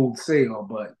a smooth sail.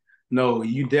 But no,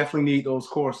 you definitely need those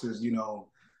courses,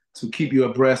 to keep you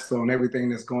abreast on everything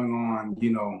that's going on.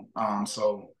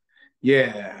 So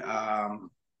yeah,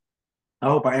 I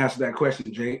hope I answered that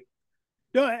question, Jake.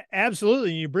 No,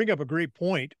 absolutely. You bring up a great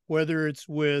point, whether it's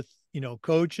with,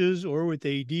 coaches or with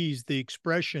ADs, the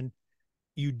expression,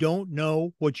 you don't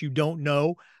know what you don't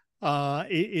know,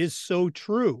 is so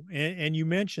true. And you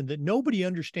mentioned that nobody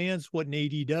understands what an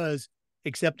AD does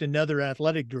except another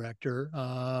athletic director,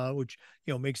 which,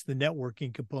 makes the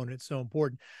networking component so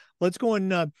important. Let's go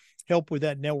and help with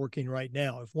that networking right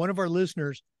now. If one of our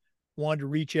listeners wanted to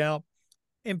reach out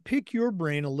and pick your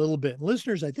brain a little bit.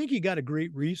 Listeners, I think you got a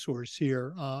great resource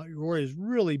here. Roy has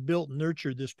really built and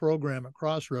nurtured this program at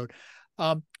Crossroad.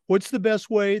 What's the best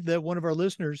way that one of our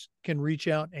listeners can reach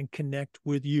out and connect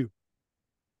with you?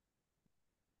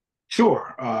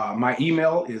 Sure. My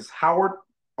email is Howard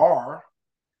R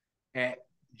at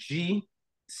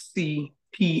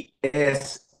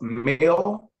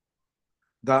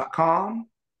gcpsmail.com.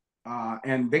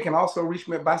 And they can also reach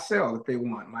me by cell if they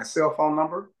want. My cell phone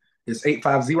number is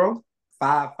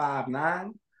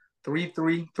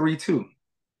 850-559-3332.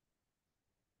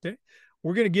 Okay.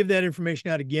 We're going to give that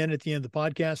information out again at the end of the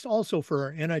podcast. Also, for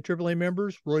our NIAAA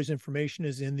members, Roy's information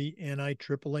is in the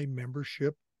NIAAA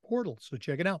membership portal. So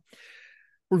check it out.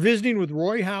 We're visiting with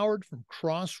Roy Howard from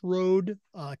Crossroad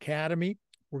Academy.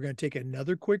 We're going to take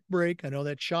another quick break. I know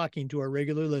that's shocking to our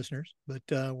regular listeners, but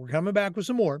we're coming back with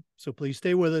some more. So please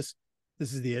stay with us.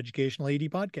 This is the Educational AD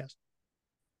Podcast.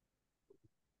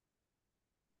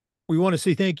 We want to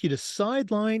say thank you to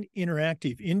Sideline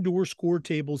Interactive indoor score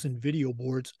tables and video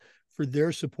boards for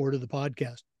their support of the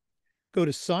podcast. Go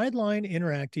to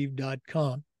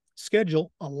sidelineinteractive.com,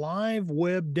 schedule a live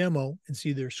web demo, and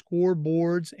see their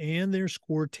scoreboards and their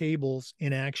score tables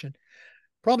in action.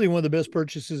 Probably one of the best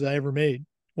purchases I ever made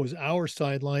was our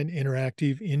Sideline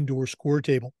Interactive indoor score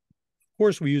table. Of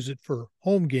course, we use it for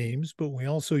home games, but we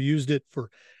also used it for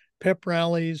pep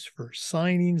rallies, for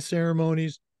signing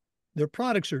ceremonies. Their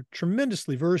products are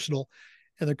tremendously versatile,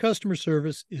 and their customer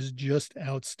service is just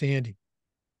outstanding.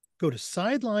 Go to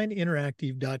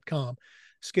sidelineinteractive.com.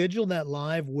 Schedule that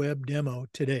live web demo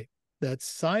today. That's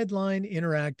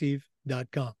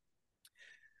sidelineinteractive.com.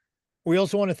 We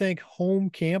also want to thank Home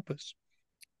Campus.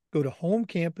 Go to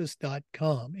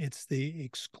homecampus.com. It's the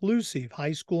exclusive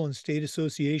high school and state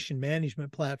association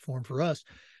management platform for us.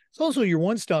 It's also your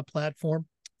one-stop platform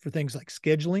for things like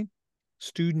scheduling,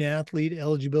 student athlete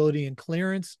eligibility and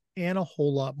clearance, and a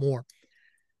whole lot more.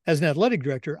 As an athletic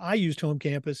director, I used Home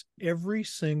Campus every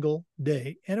single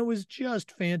day, and it was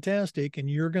just fantastic, and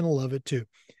you're going to love it too.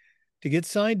 To get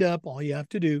signed up, all you have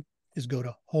to do is go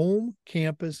to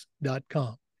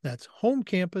homecampus.com. That's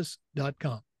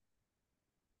homecampus.com.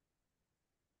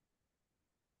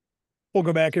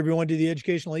 Welcome back, everyone, to the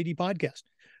Educational AD Podcast.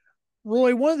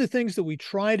 Roy, one of the things that we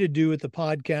try to do at the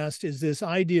podcast is this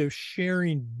idea of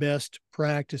sharing best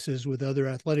practices with other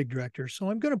athletic directors. So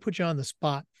I'm going to put you on the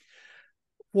spot.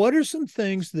 What are some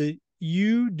things that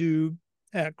you do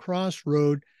at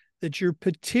Crossroad that you're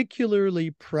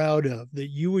particularly proud of, that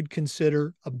you would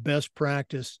consider a best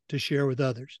practice to share with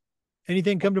others?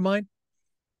 Anything come to mind?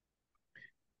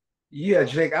 Yeah,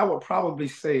 Jake, I would probably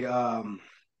say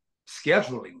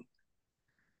scheduling.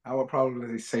 I would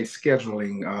probably say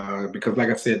scheduling because, like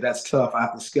I said, that's tough. I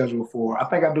have to schedule for. I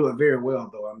think I do it very well,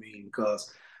 though. I mean,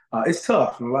 because it's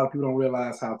tough, and a lot of people don't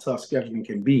realize how tough scheduling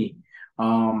can be.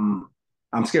 I'm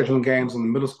scheduling games on the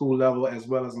middle school level as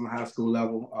well as on the high school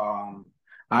level.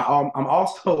 I'm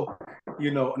also,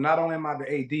 not only am I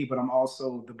the AD, but I'm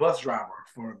also the bus driver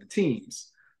for the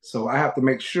teams. So I have to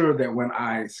make sure that when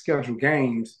I schedule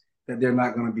games, that they're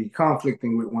not going to be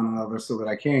conflicting with one another, so that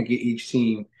I can get each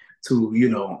team to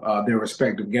their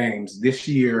respective games. This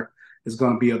year is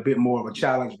going to be a bit more of a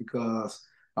challenge because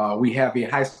we have a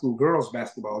high school girls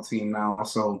basketball team now.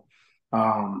 So,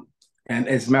 and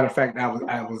as a matter of fact,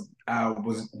 I was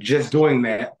just doing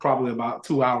that probably about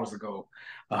 2 hours ago,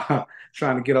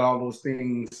 trying to get all those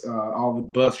things, all the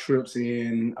bus trips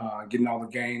in, getting all the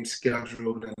games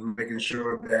scheduled, and making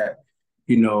sure that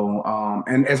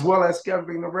and as well as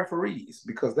scheduling the referees,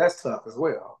 because that's tough as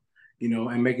well.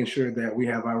 And making sure that we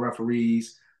have our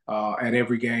referees at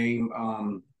every game.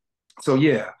 So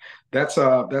yeah, that's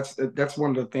one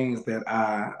of the things that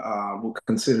I will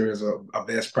consider as a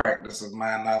best practice of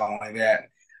mine. Not only that,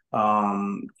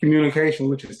 communication,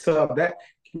 which is tough. That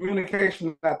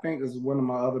Communication, I think, is one of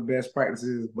my other best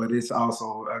practices, but it's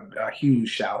also a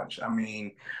huge challenge. I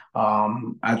mean,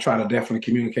 I try to definitely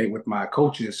communicate with my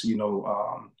coaches,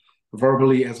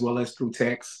 verbally as well as through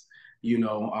text. A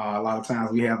lot of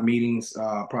times we have meetings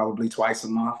probably twice a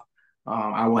month.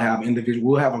 I will have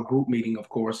we'll have a group meeting, of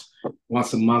course,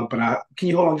 once a month. But can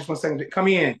you hold on just 1 second? Come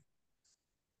in.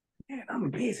 Man, I'm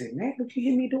busy, man. What you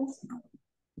hear me doing?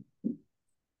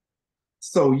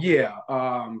 So yeah,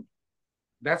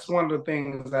 that's one of the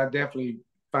things I definitely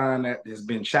find that has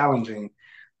been challenging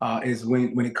is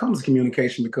when it comes to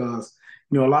communication because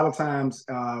a lot of times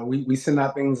we send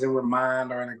out things in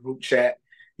Remind or in a group chat,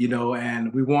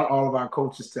 and we want all of our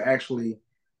coaches to actually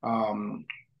um,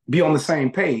 be on the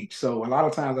same page. So a lot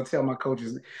of times I tell my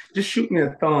coaches, just shoot me a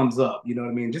thumbs up, you know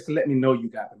what I mean? Just to let me know you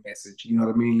got the message, you know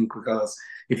what I mean? Because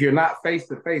if you're not face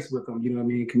to face with them, you know what I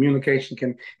mean? Communication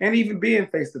can, and even being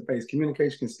face to face,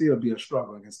 communication can still be a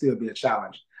struggle and can still be a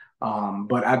challenge.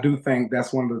 But I do think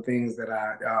that's one of the things that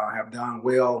I have done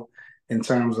well in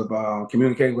terms of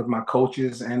communicating with my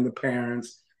coaches and the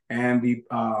parents and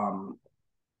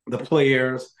the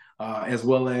players, as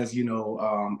well as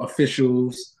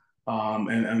officials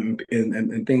and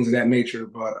things of that nature.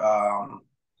 But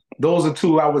those are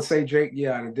two I would say, Jake.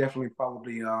 Yeah, they're definitely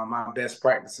probably my best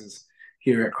practices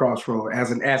here at Crossroad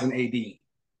as an AD.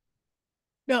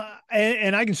 No,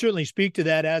 and I can certainly speak to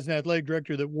that as an athletic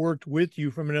director that worked with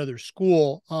you from another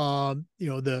school.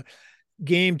 The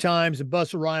game times and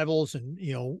bus arrivals and,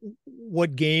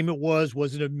 what game it was.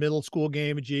 Was it a middle school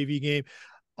game, a JV game?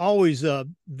 Always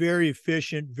very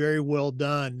efficient, very well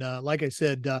done. Like I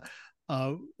said,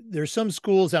 there's some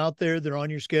schools out there that are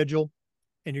on your schedule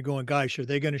and you're going, gosh, are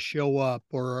they going to show up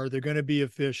or are there going to be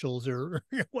officials or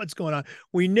what's going on?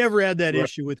 We never had that Right.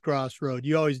 issue with Crossroad.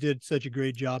 You always did such a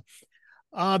great job.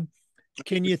 Um,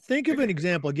 can you think of an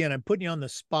example? Again, I'm putting you on the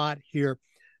spot here.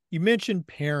 You mentioned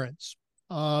parents.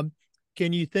 Um,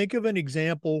 can you think of an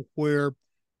example where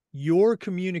your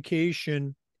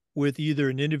communication with either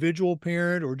an individual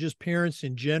parent or just parents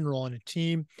in general on a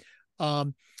team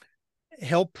um,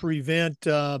 help prevent,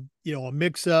 a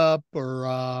mix-up or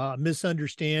a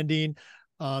misunderstanding?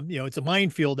 It's a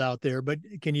minefield out there, but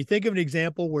can you think of an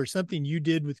example where something you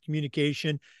did with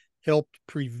communication helped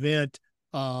prevent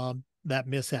that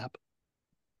mishap?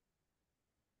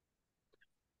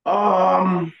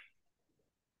 Um,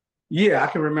 yeah, I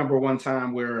can remember one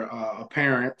time where a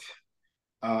parent,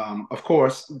 of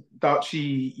course, thought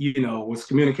she, was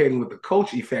communicating with the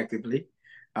coach effectively,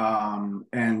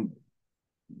 and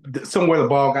somewhere the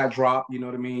ball got dropped. You know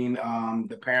what I mean?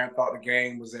 The parent thought the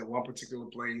game was at one particular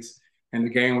place, and the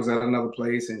game was at another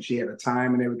place, and she had the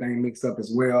time and everything mixed up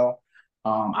as well.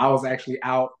 I was actually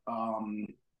out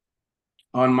on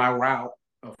my route,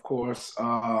 of course.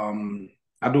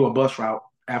 I do a bus route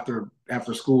after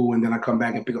school, and then I come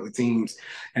back and pick up the teams,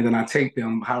 and then I take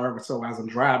them. However, so as I'm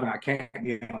driving, I can't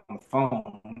get on the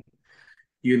phone.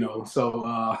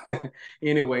 So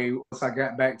anyway, once I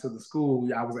got back to the school,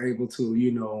 I was able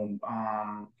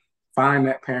to find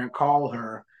that parent, call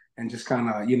her, and just kind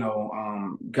of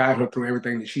guide her through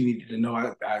everything that she needed to know.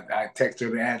 I text her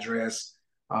the address.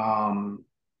 um,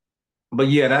 but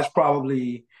yeah, that's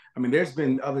probably, I mean, there's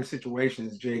been other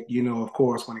situations, Jake, of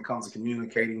course, when it comes to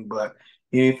communicating, but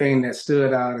anything that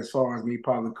stood out as far as me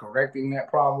probably correcting that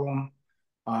problem.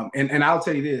 And I'll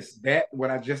tell you this, that what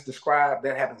I just described,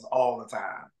 that happens all the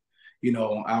time.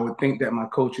 I would think that my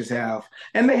coaches have,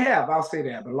 and they have, I'll say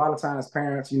that, but a lot of times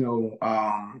parents, something's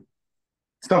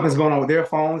going on with their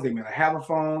phones. They may not have a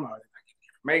phone or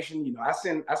information. I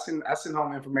send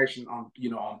home information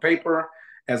on paper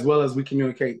as well as we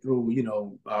communicate through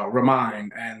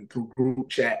Remind and through group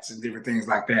chats and different things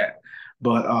like that.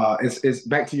 But it's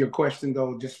back to your question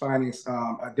though, just finding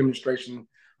a demonstration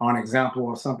or an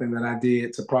example of something that I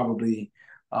did to probably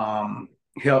um,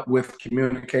 help with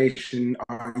communication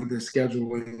or either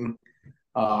scheduling.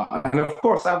 And of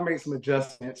course, I've made some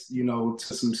adjustments, to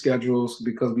some schedules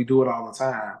because we do it all the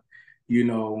time.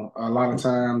 A lot of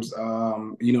times,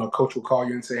 a coach will call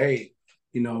you and say, "Hey,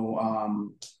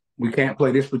 we can't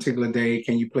play this particular day.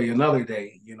 Can you play another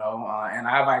day?" And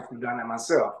I've actually done that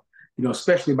myself.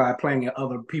 Especially by playing at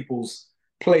other people's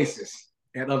places,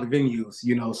 at other venues.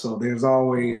 So there's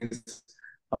always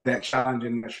that challenge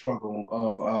and that struggle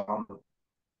of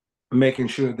making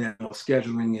sure that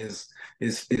scheduling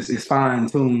is fine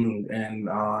tuned and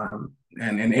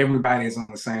everybody is on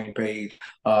the same page.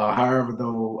 However,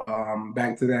 though,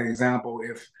 back to that example,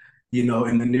 if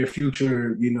in the near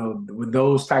future, with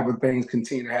those type of things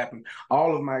continue to happen,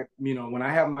 all of my, when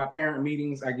I have my parent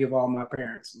meetings, I give all my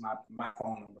parents my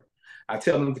phone number. I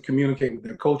tell them to communicate with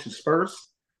their coaches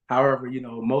first. However,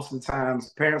 most of the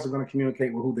times parents are going to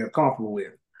communicate with who they're comfortable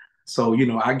with. So,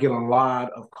 I get a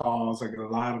lot of calls, I get a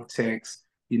lot of texts,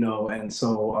 and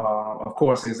so, of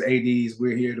course, as ADs,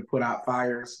 we're here to put out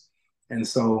fires. And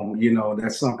so,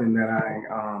 that's something that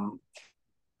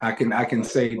I can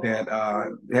say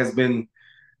that has been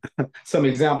some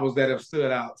examples that have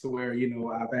stood out to where,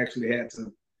 I've actually had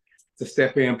to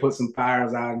step in, put some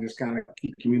fires out, and just kind of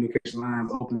keep communication lines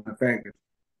open and effective.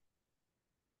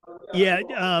 Yeah,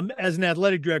 as an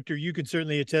athletic director, you can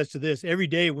certainly attest to this. Every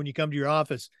day when you come to your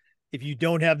office, if you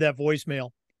don't have that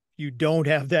voicemail, you don't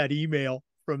have that email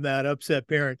from that upset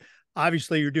parent,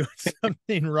 obviously you're doing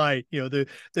something right.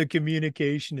 The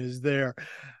communication is there.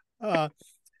 Uh,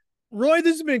 Roy,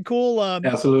 this has been cool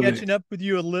Absolutely. catching up with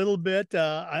you a little bit.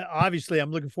 Obviously,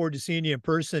 I'm looking forward to seeing you in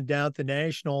person down at the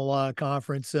national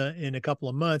conference in a couple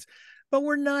of months, but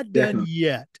we're not done Definitely.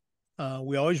 yet.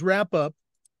 We always wrap up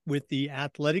with the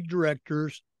athletic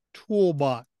director's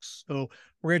toolbox. So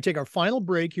we're going to take our final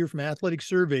break here from Athletic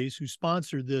Surveys, who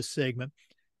sponsored this segment.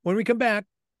 When we come back,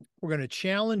 we're going to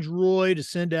challenge Roy to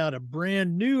send out a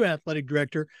brand new athletic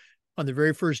director on the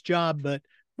very first job, but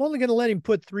I'm only going to let him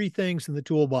put 3 things in the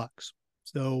toolbox.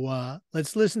 So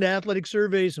let's listen to Athletic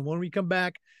Surveys. And when we come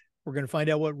back, we're going to find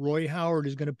out what Roy Howard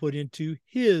is going to put into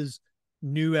his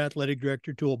new athletic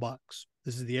director toolbox.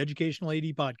 This is the Educational AD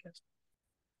Podcast.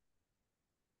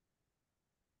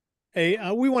 Hey,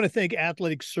 we want to thank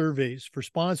Athletic Surveys for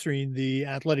sponsoring the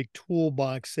Athletic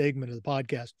Toolbox segment of the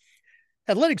podcast.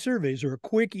 Athletic Surveys are a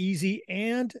quick, easy,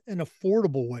 and an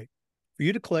affordable way for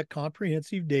you to collect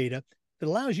comprehensive data that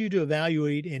allows you to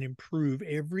evaluate and improve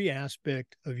every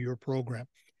aspect of your program.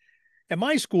 At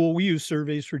my school, we use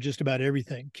surveys for just about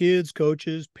everything: kids,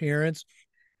 coaches, parents,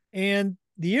 and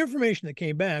the information that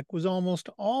came back was almost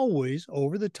always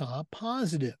over the top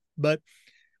positive. But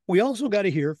we also got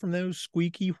to hear from those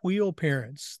squeaky wheel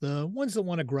parents, the ones that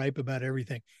want to gripe about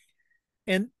everything.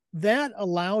 And that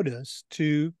allowed us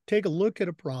to take a look at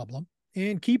a problem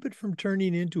and keep it from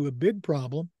turning into a big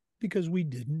problem because we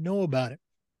didn't know about it.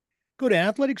 Go to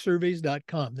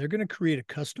athleticsurveys.com. They're going to create a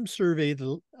custom survey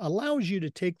that allows you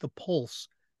to take the pulse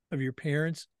of your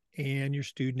parents and your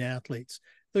student athletes.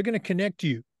 They're going to connect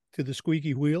you to the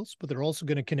squeaky wheels, but they're also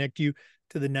going to connect you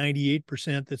to the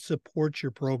 98% that supports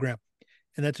your program.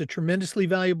 And that's a tremendously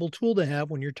valuable tool to have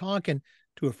when you're talking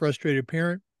to a frustrated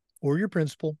parent or your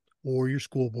principal or your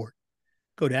school board.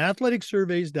 Go to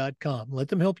athleticsurveys.com. Let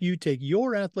them help you take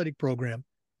your athletic program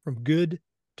from good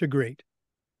to great.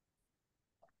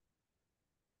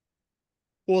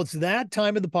 Well, it's that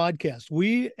time of the podcast.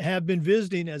 We have been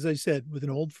visiting, as I said, with an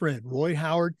old friend, Roy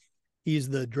Howard. He's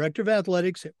the director of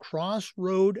athletics at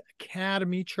Crossroad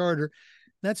Academy Charter.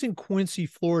 That's in Quincy,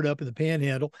 Florida, up in the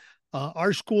Panhandle.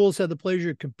 Our schools had the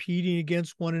pleasure of competing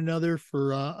against one another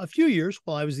for a few years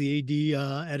while I was the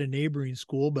AD at a neighboring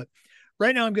school. But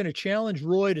right now, I'm going to challenge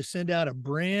Roy to send out a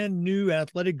brand new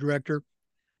athletic director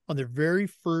on their very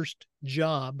first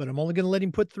job. But I'm only going to let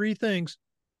him put 3 things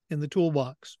in the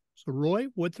toolbox. So, Roy,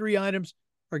 what 3 items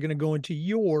are going to go into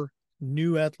your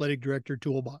new athletic director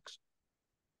toolbox?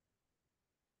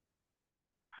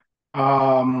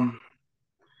 I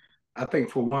think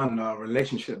for one,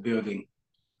 relationship building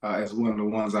is one of the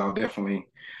ones I'll definitely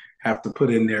have to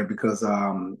put in there because,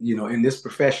 in this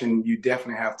profession, you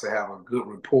definitely have to have a good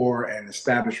rapport and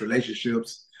establish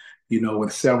relationships,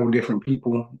 with several different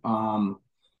people.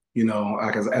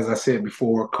 Like as I said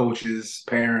before, coaches,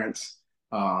 parents,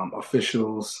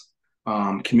 officials,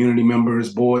 community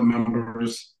members, board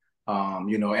members.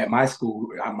 At my school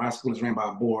is ran by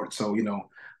a board, so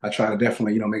I try to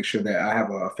definitely make sure that I have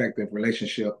an effective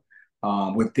relationship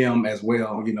with them as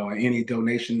well. And any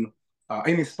donation,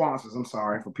 any sponsors, I'm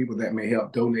sorry, for people that may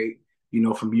help donate,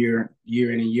 from year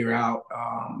in and year out.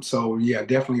 So yeah,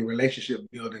 definitely relationship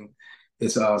building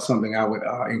is something I would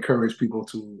encourage people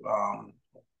to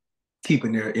keep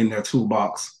in their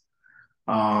toolbox.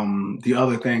 The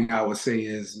other thing I would say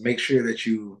is make sure that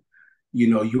you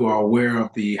are aware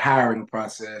of the hiring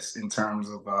process in terms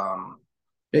of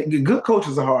good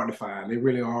coaches are hard to find. They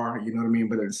really are, you know what I mean?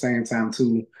 But at the same time,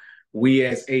 too, we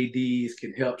as ADs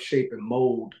can help shape and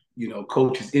mold,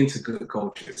 coaches into good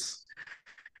coaches.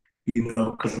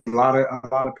 Because a lot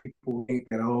of people think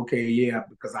that, okay, yeah,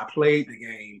 because I played the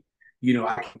game,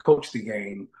 I can coach the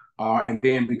game, and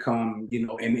then become,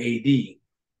 an AD.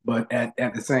 But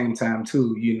at the same time,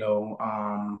 too,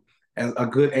 as a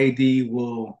good AD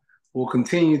will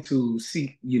continue to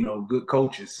seek, good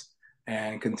coaches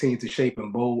and continue to shape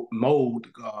and mold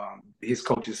his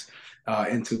coaches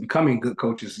into becoming good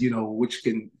coaches, which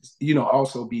can,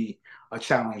 also be a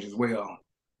challenge as well.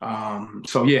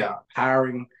 So yeah,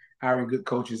 hiring good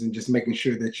coaches and just making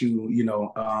sure that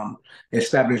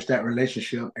establish that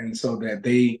relationship, and so that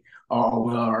they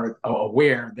are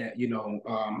aware that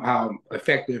how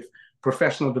effective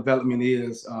professional development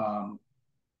is,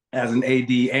 as an AD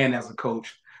and as a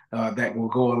coach. That will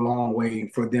go a long way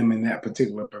for them in that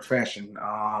particular profession.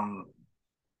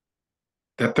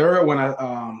 The third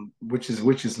one, which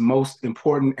is most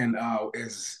important, and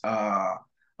is a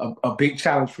big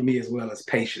challenge for me as well, as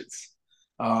patience.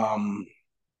 Um,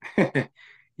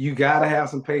 you got to have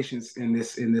some patience in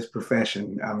this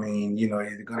profession. I mean,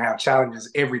 you're gonna have challenges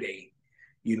every day.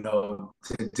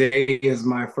 Today is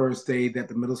my first day that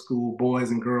the middle school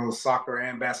boys and girls soccer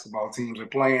and basketball teams are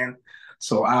playing.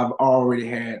 So I've already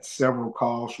had several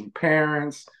calls from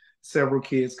parents, several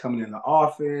kids coming in the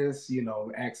office,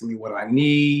 asking me what I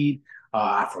need.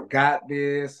 I forgot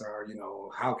this, or,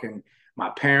 how can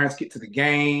my parents get to the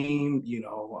game?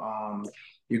 You're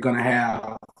going to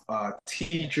have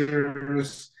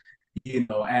teachers,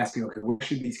 asking, okay, where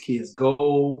should these kids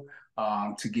go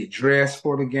to get dressed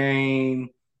for the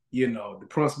game? The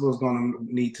principal is going to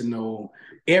need to know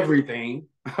everything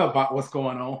about what's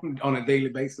going on a daily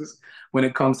basis when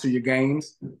it comes to your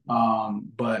games.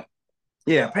 But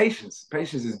yeah, patience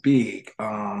is big.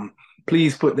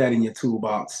 Please put that in your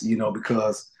toolbox,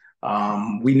 because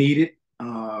we need it.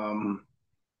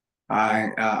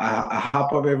 I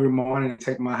hop up every morning and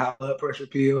take my high blood pressure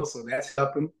pill, so that's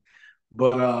helping.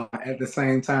 But at the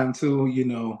same time, too,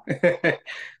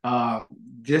 uh,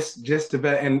 just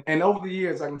to and over the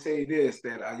years, I can tell you this,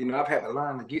 that I've had to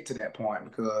learn to get to that point,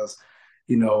 because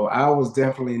I was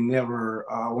definitely never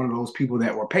one of those people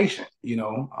that were patient.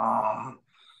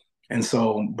 And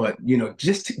so, but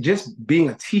just being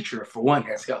a teacher for one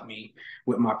has helped me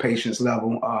with my patience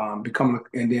level.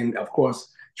 And then of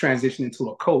course transitioning to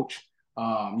a coach,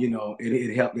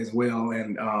 it helped as well.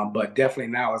 And but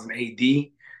definitely now as an AD,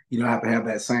 I have to have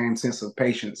that same sense of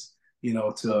patience,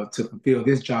 to fulfill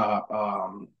this job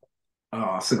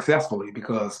successfully,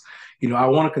 because I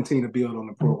want to continue to build on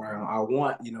the program. I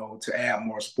want to add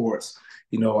more sports.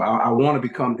 I want to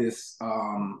become this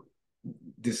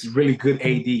really good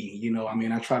AD. I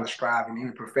mean, I try to strive in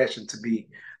any profession to be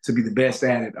the best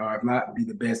at it, or if not be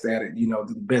the best at it, do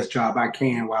the best job I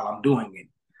can while I'm doing it.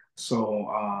 So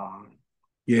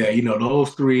yeah,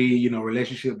 those three,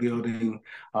 relationship building,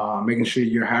 making sure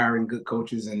you're hiring good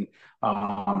coaches, and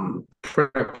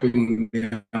prepping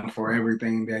them for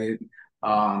everything that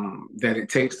it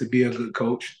takes to be a good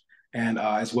coach, and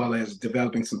as well as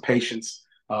developing some patience.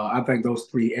 I think those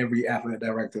three every athletic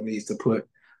director needs to put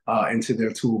into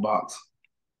their toolbox.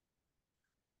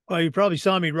 Well, you probably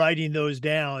saw me writing those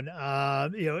down.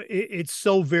 It's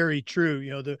so very true.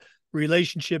 The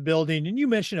relationship building, and you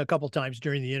mentioned a couple times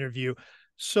during the interview,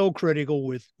 so critical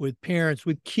with parents,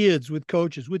 with kids, with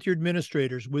coaches, with your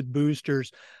administrators, with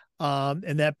boosters,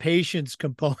 and that patience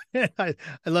component. I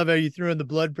love how you threw in the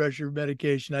blood pressure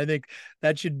medication. I think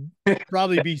that should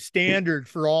probably be standard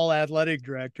for all athletic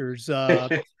directors.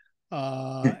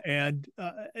 And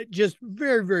just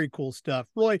very, very cool stuff.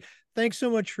 Roy, thanks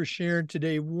so much for sharing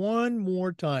today. One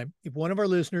more time, if one of our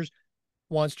listeners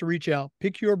wants to reach out,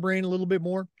 pick your brain a little bit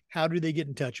more, how do they get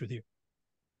in touch with you?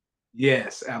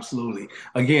 Yes, absolutely.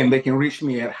 Again, they can reach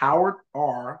me at Howard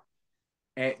R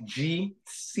at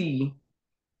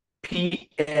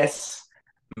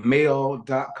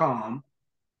gcpsmail.com.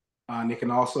 And they can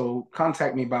also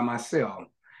contact me by my cell,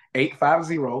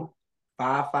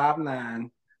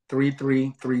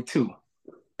 850-559-3332.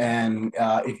 And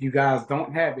if you guys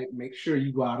don't have it, make sure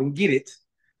you go out and get it.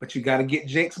 But you got to get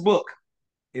Jake's book.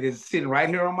 It is sitting right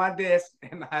here on my desk,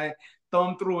 and I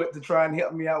thumb through it to try and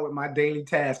help me out with my daily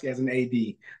task as an AD.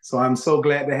 So I'm so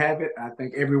glad to have it. I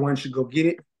think everyone should go get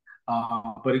it.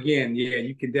 But again, yeah,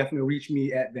 you can definitely reach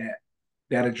me at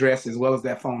that address as well as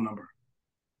that phone number.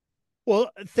 Well,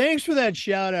 thanks for that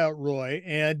shout out, Roy.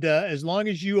 And as long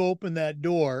as you open that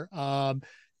door,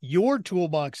 your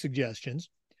toolbox suggestions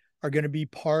are going to be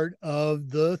part of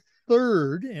the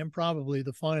third and probably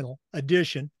the final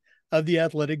edition of the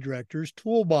Athletic Director's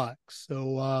Toolbox.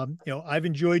 So, I've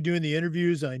enjoyed doing the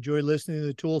interviews. I enjoy listening to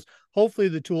the tools. Hopefully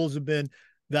the tools have been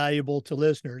valuable to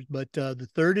listeners, but the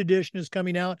third edition is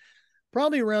coming out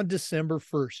probably around December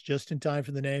 1st, just in time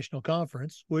for the national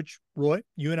conference, which, Roy,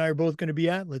 you and I are both going to be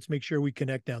at. Let's make sure we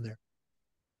connect down there.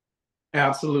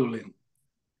 Absolutely.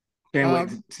 Can't wait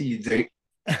to see you, Jake.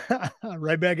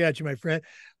 Right back at you, my friend.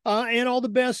 And all the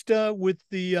best with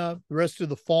the rest of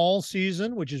the fall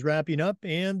season, which is wrapping up,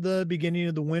 and the beginning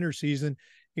of the winter season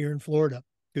here in Florida.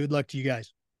 Good luck to you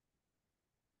guys.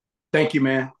 Thank you,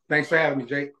 man. Thanks for having me,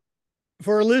 Jake.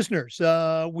 For our listeners,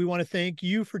 we want to thank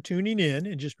you for tuning in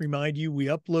and just remind you we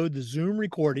upload the Zoom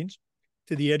recordings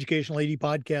to the Educational AD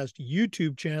Podcast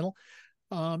YouTube channel.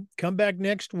 Come back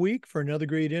next week for another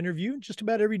great interview, just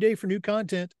about every day for new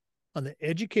content on the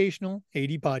Educational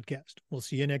AD Podcast. We'll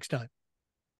see you next time.